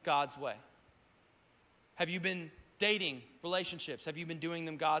God's way? Have you been dating relationships? Have you been doing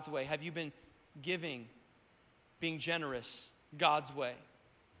them God's way? Have you been giving, being generous God's way?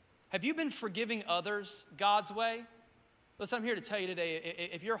 Have you been forgiving others God's way? Listen, I'm here to tell you today,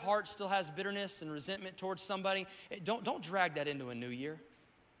 if your heart still has bitterness and resentment towards somebody, don't drag that into a new year.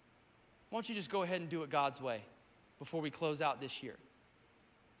 Why don't you just go ahead and do it God's way before we close out this year?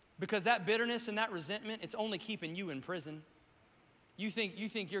 Because that bitterness and that resentment, it's only keeping you in prison. You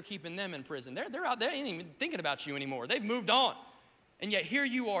think you're keeping them in prison. They're out there, they ain't even thinking about you anymore. They've moved on. And yet here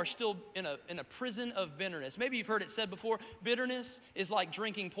you are still in a prison of bitterness. Maybe you've heard it said before, bitterness is like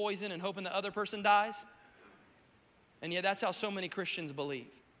drinking poison and hoping the other person dies. And yet that's how so many Christians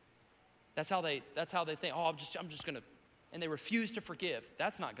believe. That's how they think, I'm just gonna, and they refuse to forgive.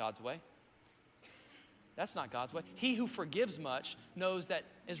 That's not God's way. That's not God's way. He who forgives much knows that,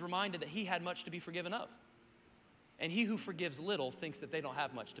 is reminded that he had much to be forgiven of. And he who forgives little thinks that they don't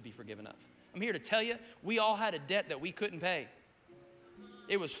have much to be forgiven of. I'm here to tell you, we all had a debt that we couldn't pay.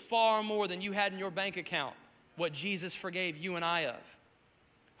 It was far more than you had in your bank account, what Jesus forgave you and I of.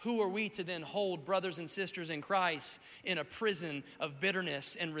 Who are we to then hold brothers and sisters in Christ in a prison of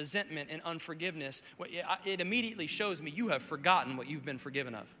bitterness and resentment and unforgiveness? It immediately shows me you have forgotten what you've been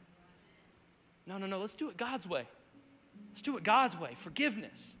forgiven of. No, let's do it God's way. Let's do it God's way.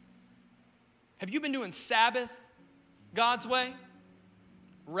 Forgiveness. Have you been doing Sabbath God's way?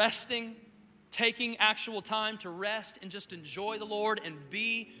 Resting, taking actual time to rest and just enjoy the Lord and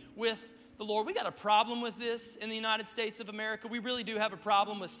be with the Lord. We got a problem with this in the United States of America. We really do have a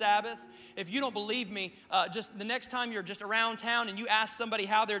problem with Sabbath. If you don't believe me, just the next time you're just around town and you ask somebody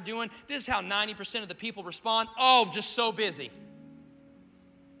how they're doing, this is how 90% of the people respond. Oh, just so busy.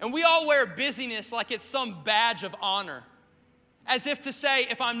 And we all wear busyness like it's some badge of honor. As if to say,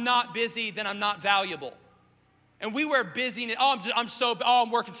 if I'm not busy, then I'm not valuable. And we wear busyness. I'm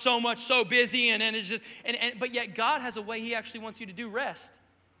working so much, so busy, and it's just. But yet God has a way He actually wants you to do rest.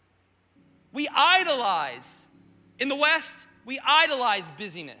 We idolize in the West. We idolize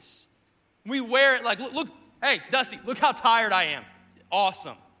busyness. We wear it like, look, hey, Dusty, look how tired I am.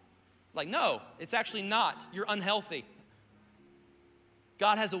 Awesome. Like, no, it's actually not. You're unhealthy.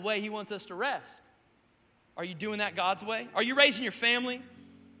 God has a way He wants us to rest. Are you doing that God's way? Are you raising your family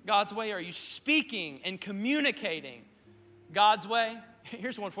God's way? Are you speaking and communicating God's way?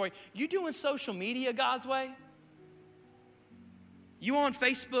 Here's one for you. You doing social media God's way? You on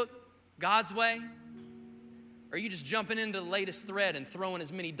Facebook God's way? Or are you just jumping into the latest thread and throwing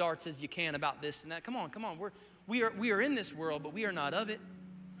as many darts as you can about this and that? Come on. We are in this world, but we are not of it.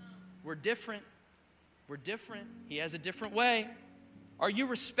 We're different. We're different. He has a different way. Are you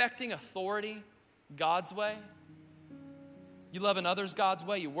respecting authority God's way? You loving others God's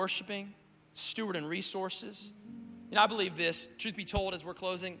way? You worshiping, stewarding resources? And I believe this, truth be told, as we're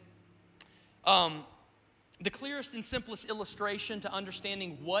closing, the clearest and simplest illustration to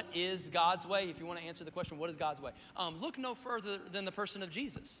understanding what is God's way, if you want to answer the question, what is God's way? Look no further than the person of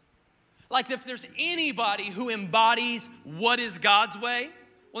Jesus. Like if there's anybody who embodies what is God's way,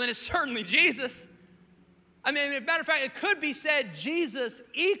 well then it's certainly Jesus. I mean, as a matter of fact, it could be said Jesus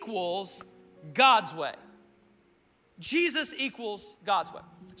equals God's way. Jesus equals God's way.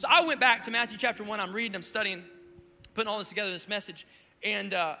 So I went back to Matthew chapter 1. I'm reading, I'm studying, putting all this together, this message.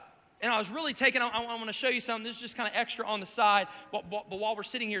 And I was really I want to show you something. This is just kind of extra on the side. But while we're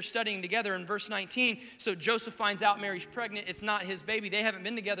sitting here studying together in verse 19, so Joseph finds out Mary's pregnant. It's not his baby. They haven't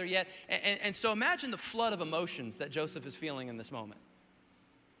been together yet. And so imagine the flood of emotions that Joseph is feeling in this moment.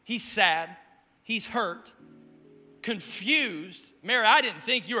 He's sad. He's hurt. Confused. Mary, I didn't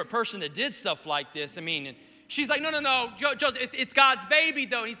think you were a person that did stuff like this. I mean, and she's like, no, Joseph, it's God's baby,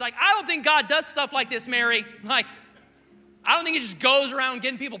 though. And he's like, I don't think God does stuff like this, Mary. Like, I don't think he just goes around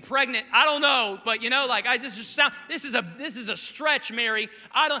getting people pregnant. I don't know, but this is a stretch, Mary.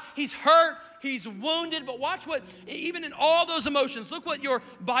 He's hurt, he's wounded, but watch what, even in all those emotions, look what your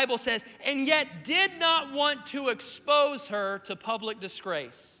Bible says, and yet did not want to expose her to public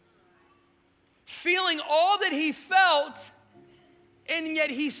disgrace. Feeling all that he felt, and yet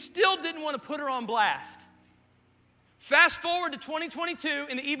he still didn't want to put her on blast. Fast forward to 2022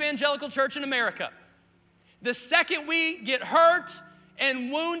 in the evangelical church in America. The second we get hurt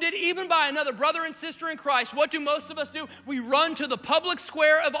and wounded, even by another brother and sister in Christ, what do most of us do? We run to the public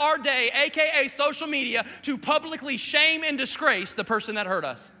square of our day, aka social media, to publicly shame and disgrace the person that hurt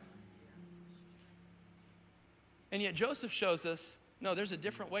us. And yet Joseph shows us, no, there's a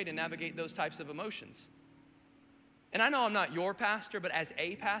different way to navigate those types of emotions. And I know I'm not your pastor, but as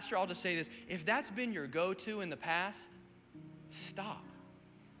a pastor, I'll just say this. If that's been your go-to in the past, stop.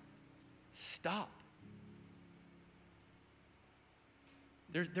 Stop.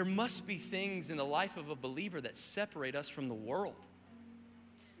 There must be things in the life of a believer that separate us from the world.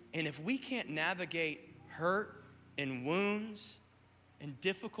 And if we can't navigate hurt and wounds and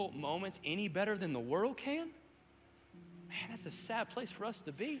difficult moments any better than the world can, man, that's a sad place for us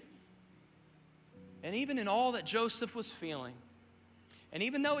to be. And even in all that Joseph was feeling, and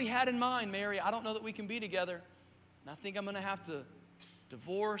even though he had in mind, Mary, I don't know that we can be together, and I think I'm going to have to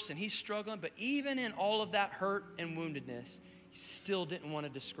divorce, and he's struggling, but even in all of that hurt and woundedness, he still didn't want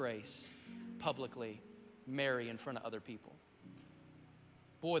to disgrace publicly Mary in front of other people.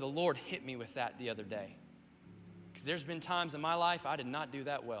 Boy, the Lord hit me with that the other day. Because there's been times in my life I did not do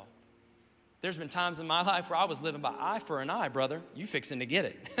that well. There's been times in my life where I was living by eye for an eye, brother. You fixing to get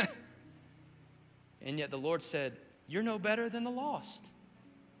it. And yet the Lord said, you're no better than the lost.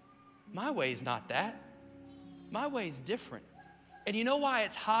 My way's not that. My way's different. And you know why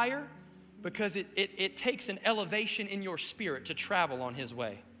it's higher? Because it takes an elevation in your spirit to travel on his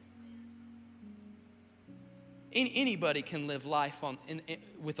way. Anybody can live life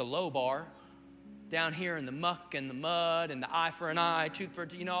with a low bar. Down here in the muck and the mud and the eye for an eye, tooth for a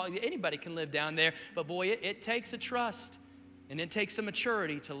tooth. Anybody can live down there. But boy, it takes a trust and it takes a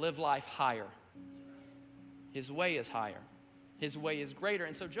maturity to live life higher. His way is higher. His way is greater.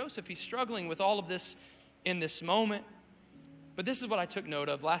 And so Joseph, he's struggling with all of this in this moment. But this is what I took note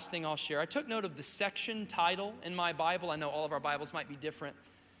of. Last thing I'll share. I took note of the section title in my Bible. I know all of our Bibles might be different.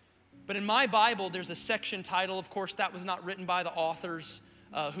 But in my Bible, there's a section title. Of course, that was not written by the authors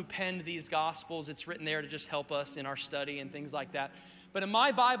who penned these Gospels. It's written there to just help us in our study and things like that. But in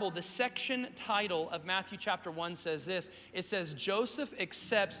my Bible, the section title of Matthew chapter 1 says this. It says, Joseph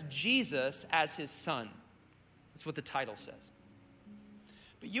accepts Jesus as his son. That's what the title says.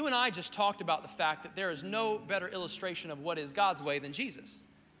 But you and I just talked about the fact that there is no better illustration of what is God's way than Jesus.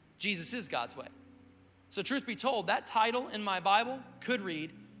 Jesus is God's way. So truth be told, that title in my Bible could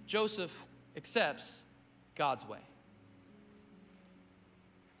read, Joseph accepts God's way.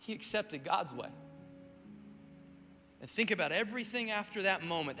 He accepted God's way. And think about everything after that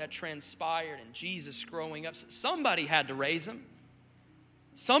moment that transpired and Jesus growing up. Somebody had to raise him.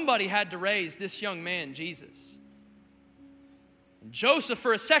 Somebody had to raise this young man, Jesus. And Joseph,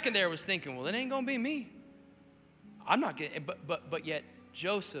 for a second there, was thinking, well, it ain't going to be me. I'm not getting, but yet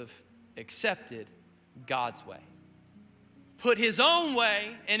Joseph accepted God's way. Put his own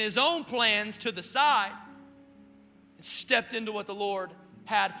way and his own plans to the side and stepped into what the Lord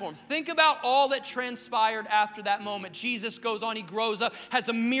had for him. Think about all that transpired after that moment. Jesus goes on, he grows up, has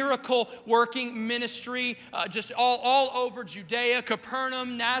a miracle working ministry just all over Judea,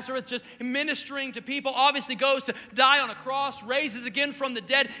 Capernaum, Nazareth, just ministering to people. Obviously goes to die on a cross, raises again from the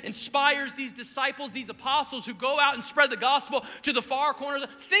dead, inspires these disciples, these apostles who go out and spread the gospel to the far corners.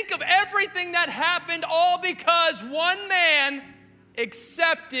 Think of everything that happened, all because one man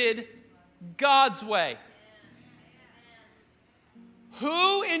accepted God's way.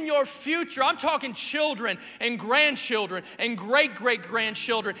 Who in your future, I'm talking children and grandchildren and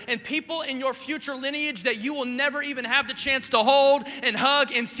great-great-grandchildren and people in your future lineage that you will never even have the chance to hold and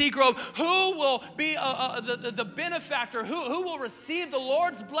hug and see grow, who will be the benefactor, who will receive the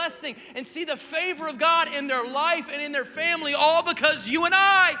Lord's blessing and see the favor of God in their life and in their family, all because you and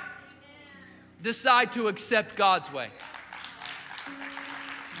I decide to accept God's way.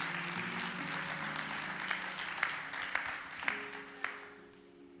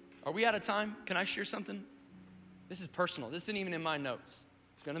 Are we out of time? Can I share something? This is personal. This isn't even in my notes.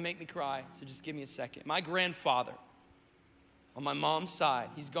 It's going to make me cry, so just give me a second. My grandfather, on my mom's side,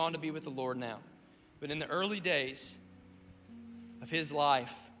 he's gone to be with the Lord now. But in the early days of his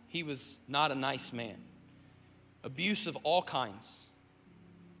life, he was not a nice man. Abuse of all kinds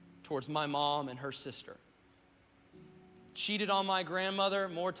towards my mom and her sister. Cheated on my grandmother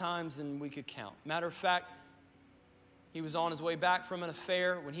more times than we could count. Matter of fact, he was on his way back from an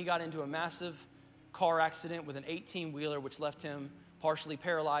affair when he got into a massive car accident with an 18-wheeler, which left him partially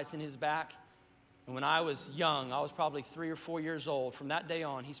paralyzed in his back. And when I was young, I was probably 3 or 4 years old, from that day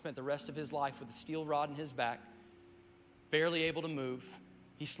on, he spent the rest of his life with a steel rod in his back, barely able to move.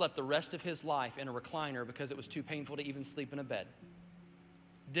 He slept the rest of his life in a recliner because it was too painful to even sleep in a bed.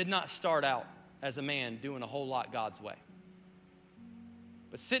 Did not start out as a man doing a whole lot God's way.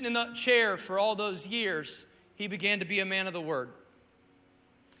 But sitting in the chair for all those years, he began to be a man of the Word.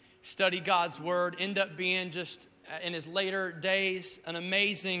 Studied God's Word, ended up being just, in his later days, an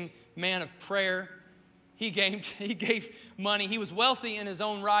amazing man of prayer. He gave money. He was wealthy in his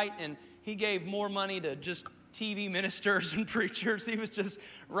own right, and he gave more money to just TV ministers and preachers. He was just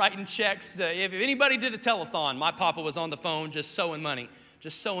writing checks. If anybody did a telethon, my papa was on the phone just sowing money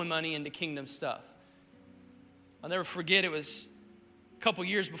into kingdom stuff. I'll never forget, it was couple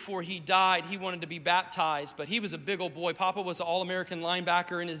years before he died, he wanted to be baptized, but he was a big old boy. Papa was an All-American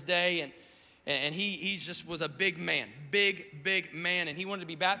linebacker in his day, and he just was a big man, big man, and he wanted to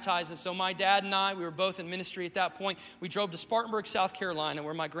be baptized. And so my dad and I, we were both in ministry at that point. We drove to Spartanburg, South Carolina,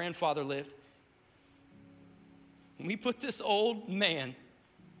 where my grandfather lived. And we put this old man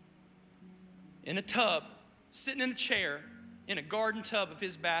in a tub, sitting in a chair, in a garden tub of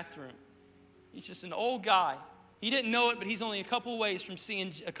his bathroom. He's just an old guy. He didn't know it, but he's only a couple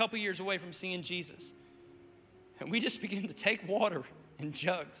years away from seeing Jesus. And we just began to take water in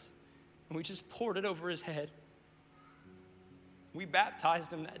jugs, and we just poured it over his head. We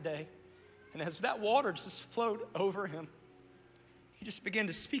baptized him that day. And as that water just flowed over him, he just began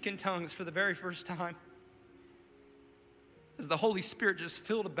to speak in tongues for the very first time. As the Holy Spirit just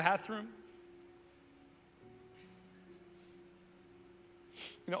filled a bathroom.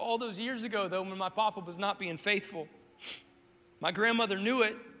 You know, all those years ago, though, when my papa was not being faithful, my grandmother knew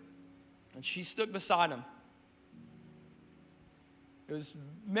it, and she stood beside him. There was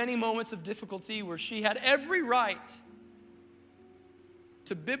many moments of difficulty where she had every right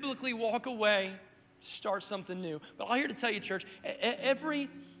to biblically walk away, start something new. But I'm here to tell you, church, every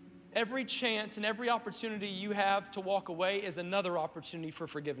chance and every opportunity you have to walk away is another opportunity for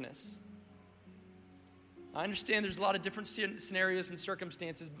forgiveness. I understand there's a lot of different scenarios and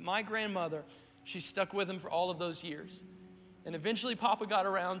circumstances, but my grandmother, she stuck with him for all of those years. And eventually Papa got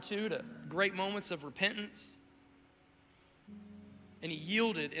around to great moments of repentance. And he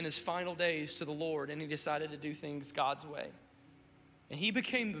yielded in his final days to the Lord, and he decided to do things God's way. And he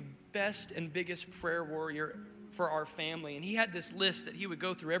became the best and biggest prayer warrior for our family. And he had this list that he would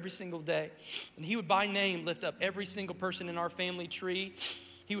go through every single day. And he would by name lift up every single person in our family tree.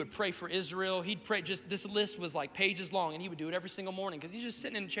 He would pray for Israel. He'd pray, just this list was like pages long, and he would do it every single morning because he's just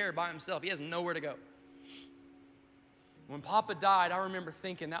sitting in a chair by himself. He has nowhere to go. When Papa died, I remember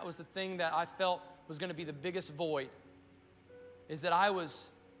thinking that was the thing that I felt was going to be the biggest void, is that I was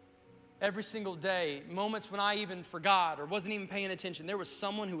every single day, moments when I even forgot or wasn't even paying attention, there was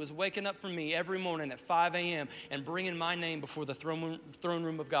someone who was waking up for me every morning at 5 a.m. and bringing my name before the throne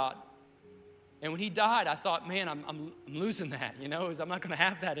room of God. And when he died, I thought, man, I'm losing that, I'm not going to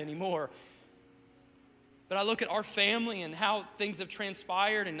have that anymore. But I look at our family and how things have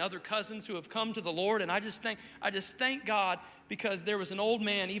transpired and other cousins who have come to the Lord, and I just thank God because there was an old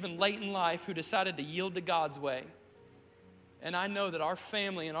man, even late in life, who decided to yield to God's way. And I know that our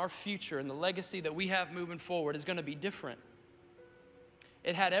family and our future and the legacy that we have moving forward is going to be different.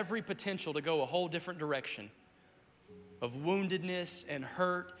 It had every potential to go a whole different direction of woundedness and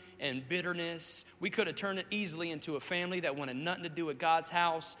hurt and bitterness. We could have turned it easily into a family that wanted nothing to do with God's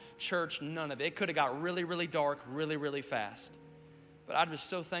house, church, none of it. It could have got really, really dark really, really fast. But I'm just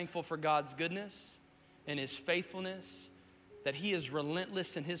so thankful for God's goodness and His faithfulness, that He is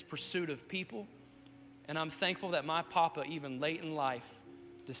relentless in His pursuit of people. And I'm thankful that my papa, even late in life,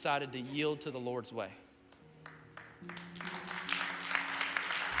 decided to yield to the Lord's way.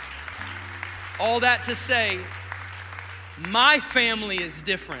 All that to say, my family is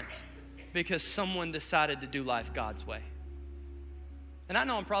different because someone decided to do life God's way. And I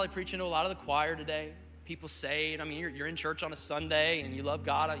know I'm probably preaching to a lot of the choir today. People say it. I mean, you're in church on a Sunday and you love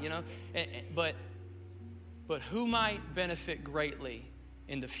God, you know. But who might benefit greatly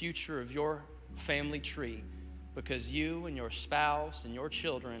in the future of your family tree because you and your spouse and your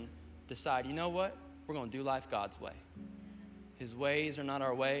children decide, you know what? We're going to do life God's way. His ways are not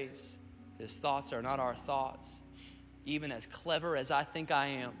our ways. His thoughts are not our thoughts. Even as clever as I think I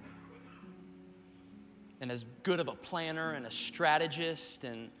am, and as good of a planner and a strategist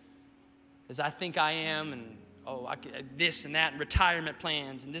and as I think I am, and this and that, and retirement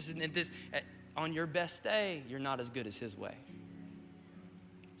plans and this, on your best day, you're not as good as His way.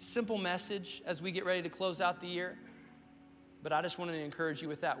 Simple message as we get ready to close out the year, but I just wanted to encourage you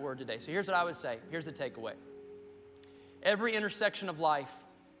with that word today. So here's what I would say. Here's the takeaway. Every intersection of life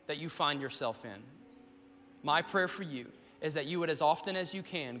that you find yourself in, my prayer for you is that you would, as often as you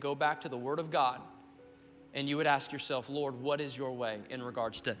can, go back to the Word of God and you would ask yourself, Lord, what is your way in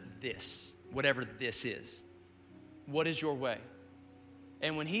regards to this, whatever this is? What is your way?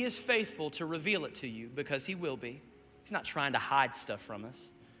 And when He is faithful to reveal it to you, because He will be, He's not trying to hide stuff from us.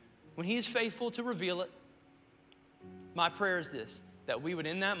 When He is faithful to reveal it, my prayer is this, that we would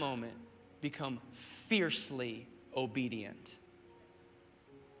in that moment become fiercely obedient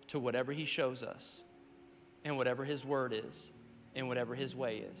to whatever He shows us and whatever His word is and whatever His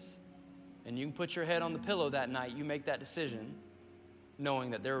way is. And you can put your head on the pillow that night, you make that decision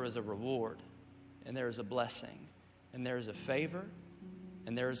knowing that there is a reward and there is a blessing and there is a favor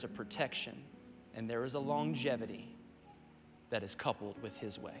and there is a protection and there is a longevity that is coupled with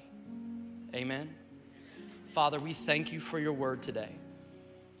His way. Amen. Father, we thank you for your word today.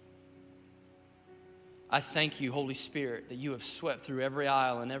 I thank you, Holy Spirit, that you have swept through every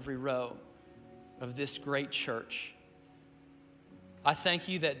aisle and every row of this great church. I thank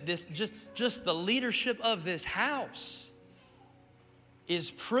you that this just the leadership of this house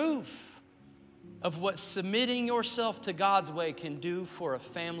is proof of what submitting yourself to God's way can do for a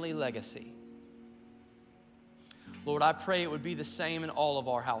family legacy. Lord, I pray it would be the same in all of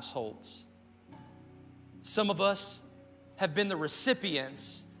our households. Some of us have been the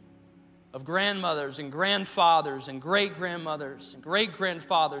recipients of grandmothers and grandfathers and great-grandmothers and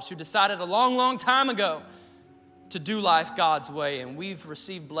great-grandfathers who decided a long, long time ago to do life God's way, and we've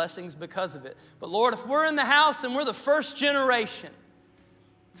received blessings because of it. But Lord, if we're in the house and we're the first generation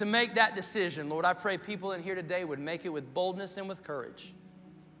to make that decision, Lord, I pray people in here today would make it with boldness and with courage.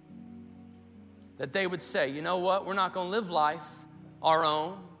 That they would say, you know what, we're not going to live life our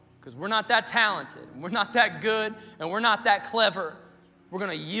own because we're not that talented, we're not that good, and we're not that clever. We're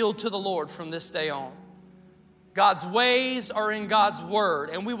going to yield to the Lord from this day on. God's ways are in God's word,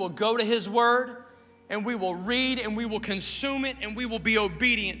 and we will go to His word, and we will read, and we will consume it, and we will be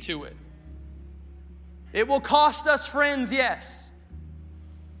obedient to it. It will cost us friends, yes.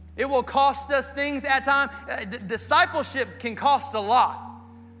 It will cost us things at times. Discipleship can cost a lot.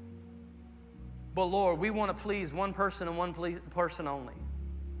 But Lord, we want to please one person and one person only.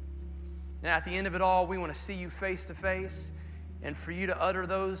 And at the end of it all, we want to see you face to face and for you to utter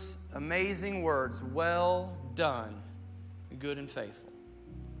those amazing words, well done, good and faithful.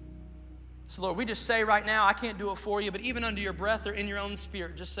 So Lord, we just say right now, I can't do it for you, but even under your breath or in your own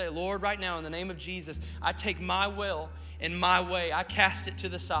spirit, just say, Lord, right now in the name of Jesus, I take my will and my way, I cast it to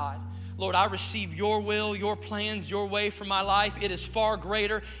the side. Lord, I receive your will, your plans, your way for my life. It is far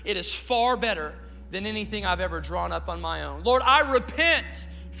greater. It is far better than anything I've ever drawn up on my own. Lord, I repent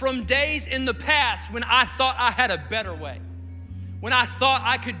from days in the past when I thought I had a better way, when I thought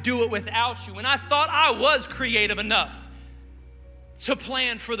I could do it without you, when I thought I was creative enough to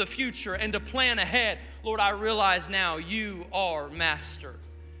plan for the future and to plan ahead. Lord, I realize now you are master.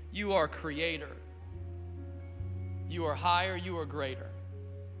 You are creator. You are higher. You are greater.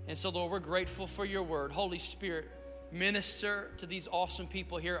 And so, Lord, we're grateful for your word. Holy Spirit, minister to these awesome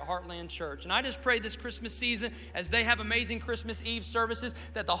people here at Heartland Church. And I just pray this Christmas season, as they have amazing Christmas Eve services,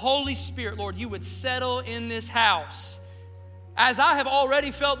 that the Holy Spirit, Lord, you would settle in this house as I have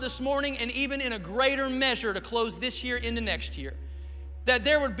already felt this morning, and even in a greater measure to close this year into next year, that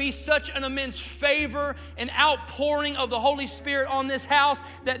there would be such an immense favor and outpouring of the Holy Spirit on this house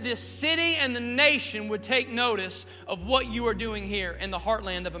that this city and the nation would take notice of what you are doing here in the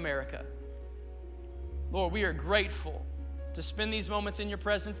heartland of America. Lord, we are grateful to spend these moments in your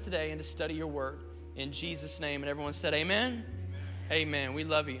presence today and to study your word. In Jesus' name. And everyone said amen? Amen. We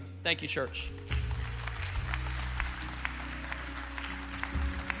love you. Thank you, church.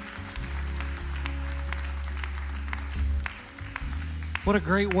 What a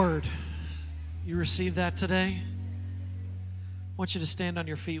great word. You received that today? I want you to stand on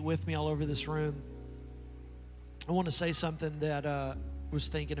your feet with me all over this room. I want to say something that I was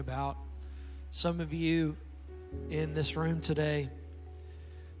thinking about. Some of you in this room today,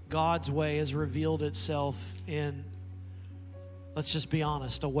 God's way has revealed itself in, let's just be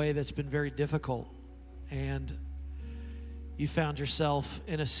honest, a way that's been very difficult. And you found yourself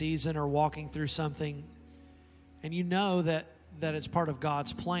in a season or walking through something, and you know that it's part of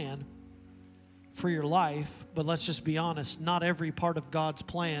God's plan for your life, but let's just be honest, not every part of God's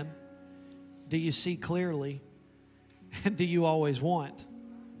plan do you see clearly and do you always want.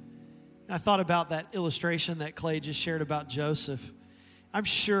 And I thought about that illustration that Clay just shared about Joseph. I'm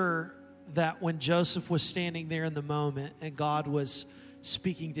sure that when Joseph was standing there in the moment and God was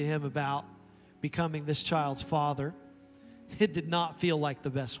speaking to him about becoming this child's father, it did not feel like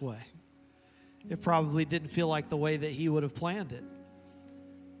the best way. It probably didn't feel like the way that he would have planned it.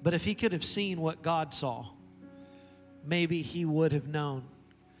 But if he could have seen what God saw, maybe he would have known.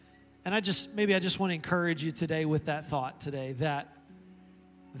 And I just want to encourage you today with that thought today, that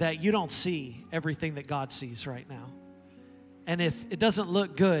you don't see everything that God sees right now. And if it doesn't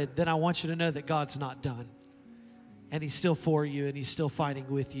look good, then I want you to know that God's not done. And he's still for you, and he's still fighting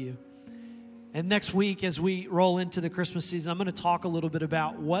with you. And next week, as we roll into the Christmas season, I'm going to talk a little bit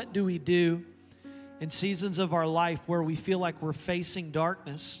about what do we do in seasons of our life where we feel like we're facing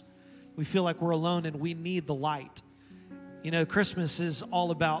darkness, we feel like we're alone, and we need the light. You know, Christmas is all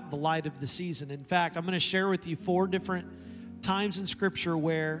about the light of the season. In fact, I'm going to share with you 4 different times in Scripture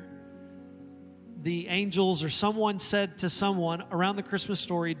where the angels or someone said to someone around the Christmas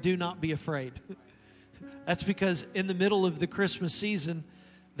story, do not be afraid. That's because in the middle of the Christmas season,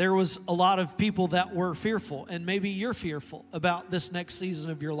 there was a lot of people that were fearful, and maybe you're fearful about this next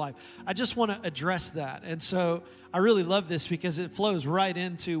season of your life. I just want to address that. And so I really love this because it flows right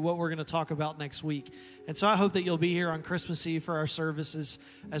into what we're going to talk about next week. And so I hope that you'll be here on Christmas Eve for our services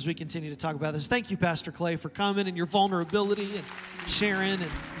as we continue to talk about this. Thank you, Pastor Clay, for coming and your vulnerability and sharing,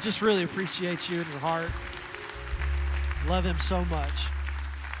 and just really appreciate you and your heart. Love him so much.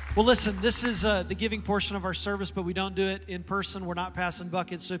 Well, listen, this is the giving portion of our service, but we don't do it in person. We're not passing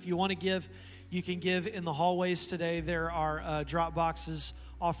buckets. So if you want to give, you can give in the hallways today. There are drop boxes,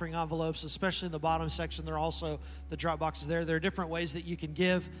 offering envelopes, especially in the bottom section. There are also the drop boxes there. There are different ways that you can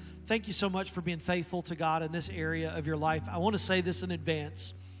give. Thank you so much for being faithful to God in this area of your life. I want to say this in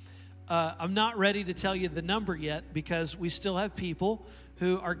advance. I'm not ready to tell you the number yet because we still have people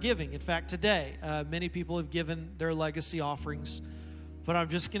who are giving. In fact, today, many people have given their legacy offerings. But I'm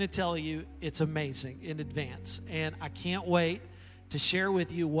just going to tell you, it's amazing in advance. And I can't wait to share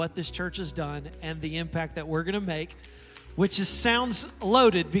with you what this church has done and the impact that we're going to make, which sounds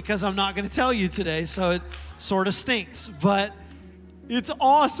loaded because I'm not going to tell you today, so it sort of stinks. But it's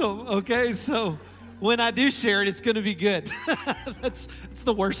awesome, okay? So when I do share it, it's going to be good. That's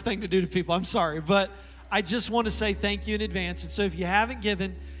the worst thing to do to people. I'm sorry. But I just want to say thank you in advance. And so if you haven't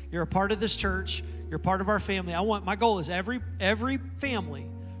given, you're a part of this church. You're part of our family. My goal is every family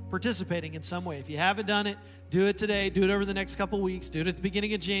participating in some way. If you haven't done it, do it today. Do it over the next couple weeks. Do it at the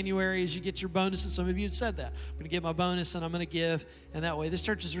beginning of January as you get your bonuses. Some of you have said that. I'm going to get my bonus and I'm going to give. And that way, this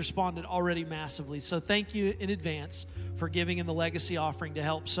church has responded already massively. So thank you in advance for giving in the legacy offering to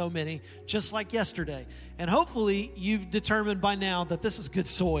help so many, just like yesterday. And hopefully, you've determined by now that this is good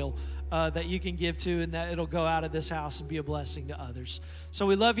soil that you can give to, and that it'll go out of this house and be a blessing to others. So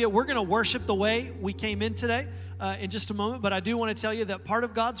we love you. We're going to worship the way we came in today in just a moment, but I do want to tell you that part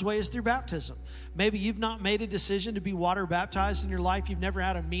of God's way is through baptism. Maybe you've not made a decision to be water baptized in your life. You've never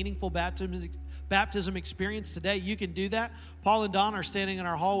had a meaningful baptism experience. Today, you can do that. Paul and Don are standing in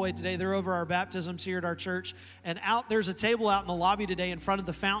our hallway today. They're over our baptisms here at our church. And there's a table out in the lobby today in front of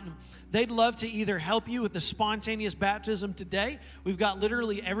the fountain. They'd love to either help you with the spontaneous baptism today. We've got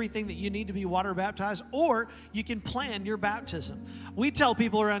literally everything that you need to be water baptized, or you can plan your baptism. We tell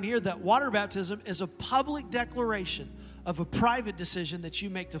people around here that water baptism is a public declaration of a private decision that you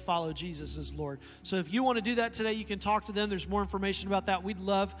make to follow Jesus as Lord. So if you want to do that today, you can talk to them. There's more information about that. We'd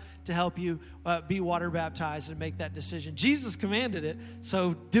love to help you be water baptized and make that decision. Jesus commanded it,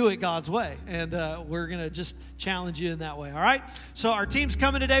 so do it God's way. And we're going to just challenge you in that way, all right? So our team's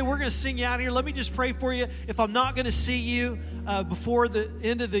coming today. We're going to sing you out here. Let me just pray for you. If I'm not going to see you before the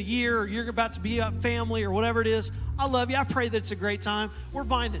end of the year, or you're about to be a family or whatever it is, I love you. I pray that it's a great time. We're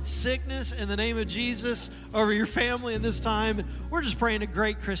binding sickness in the name of Jesus over your family in this time. And we're just praying a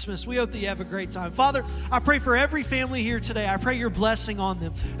great Christmas. We hope that you have a great time. Father, I pray for every family here today. I pray your blessing on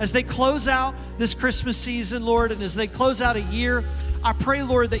them as they close out this Christmas season, Lord, and as they close out a year. I pray,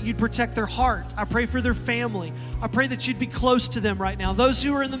 Lord, that you'd protect their heart. I pray for their family. I pray that you'd be close to them right now. Those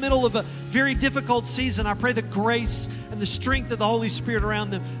who are in the middle of a very difficult season, I pray the grace and the strength of the Holy Spirit around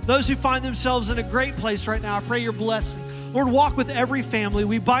them. Those who find themselves in a great place right now, I pray your blessing. Lord, walk with every family.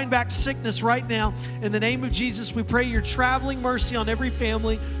 We bind back sickness right now. In the name of Jesus, we pray your traveling mercy on every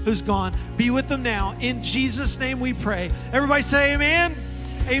family who's gone. Be with them now. In Jesus' name we pray. Everybody say amen.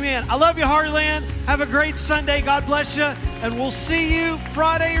 Amen. I love you, Heartland. Have a great Sunday. God bless you. And we'll see you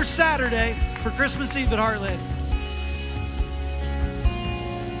Friday or Saturday for Christmas Eve at Heartland.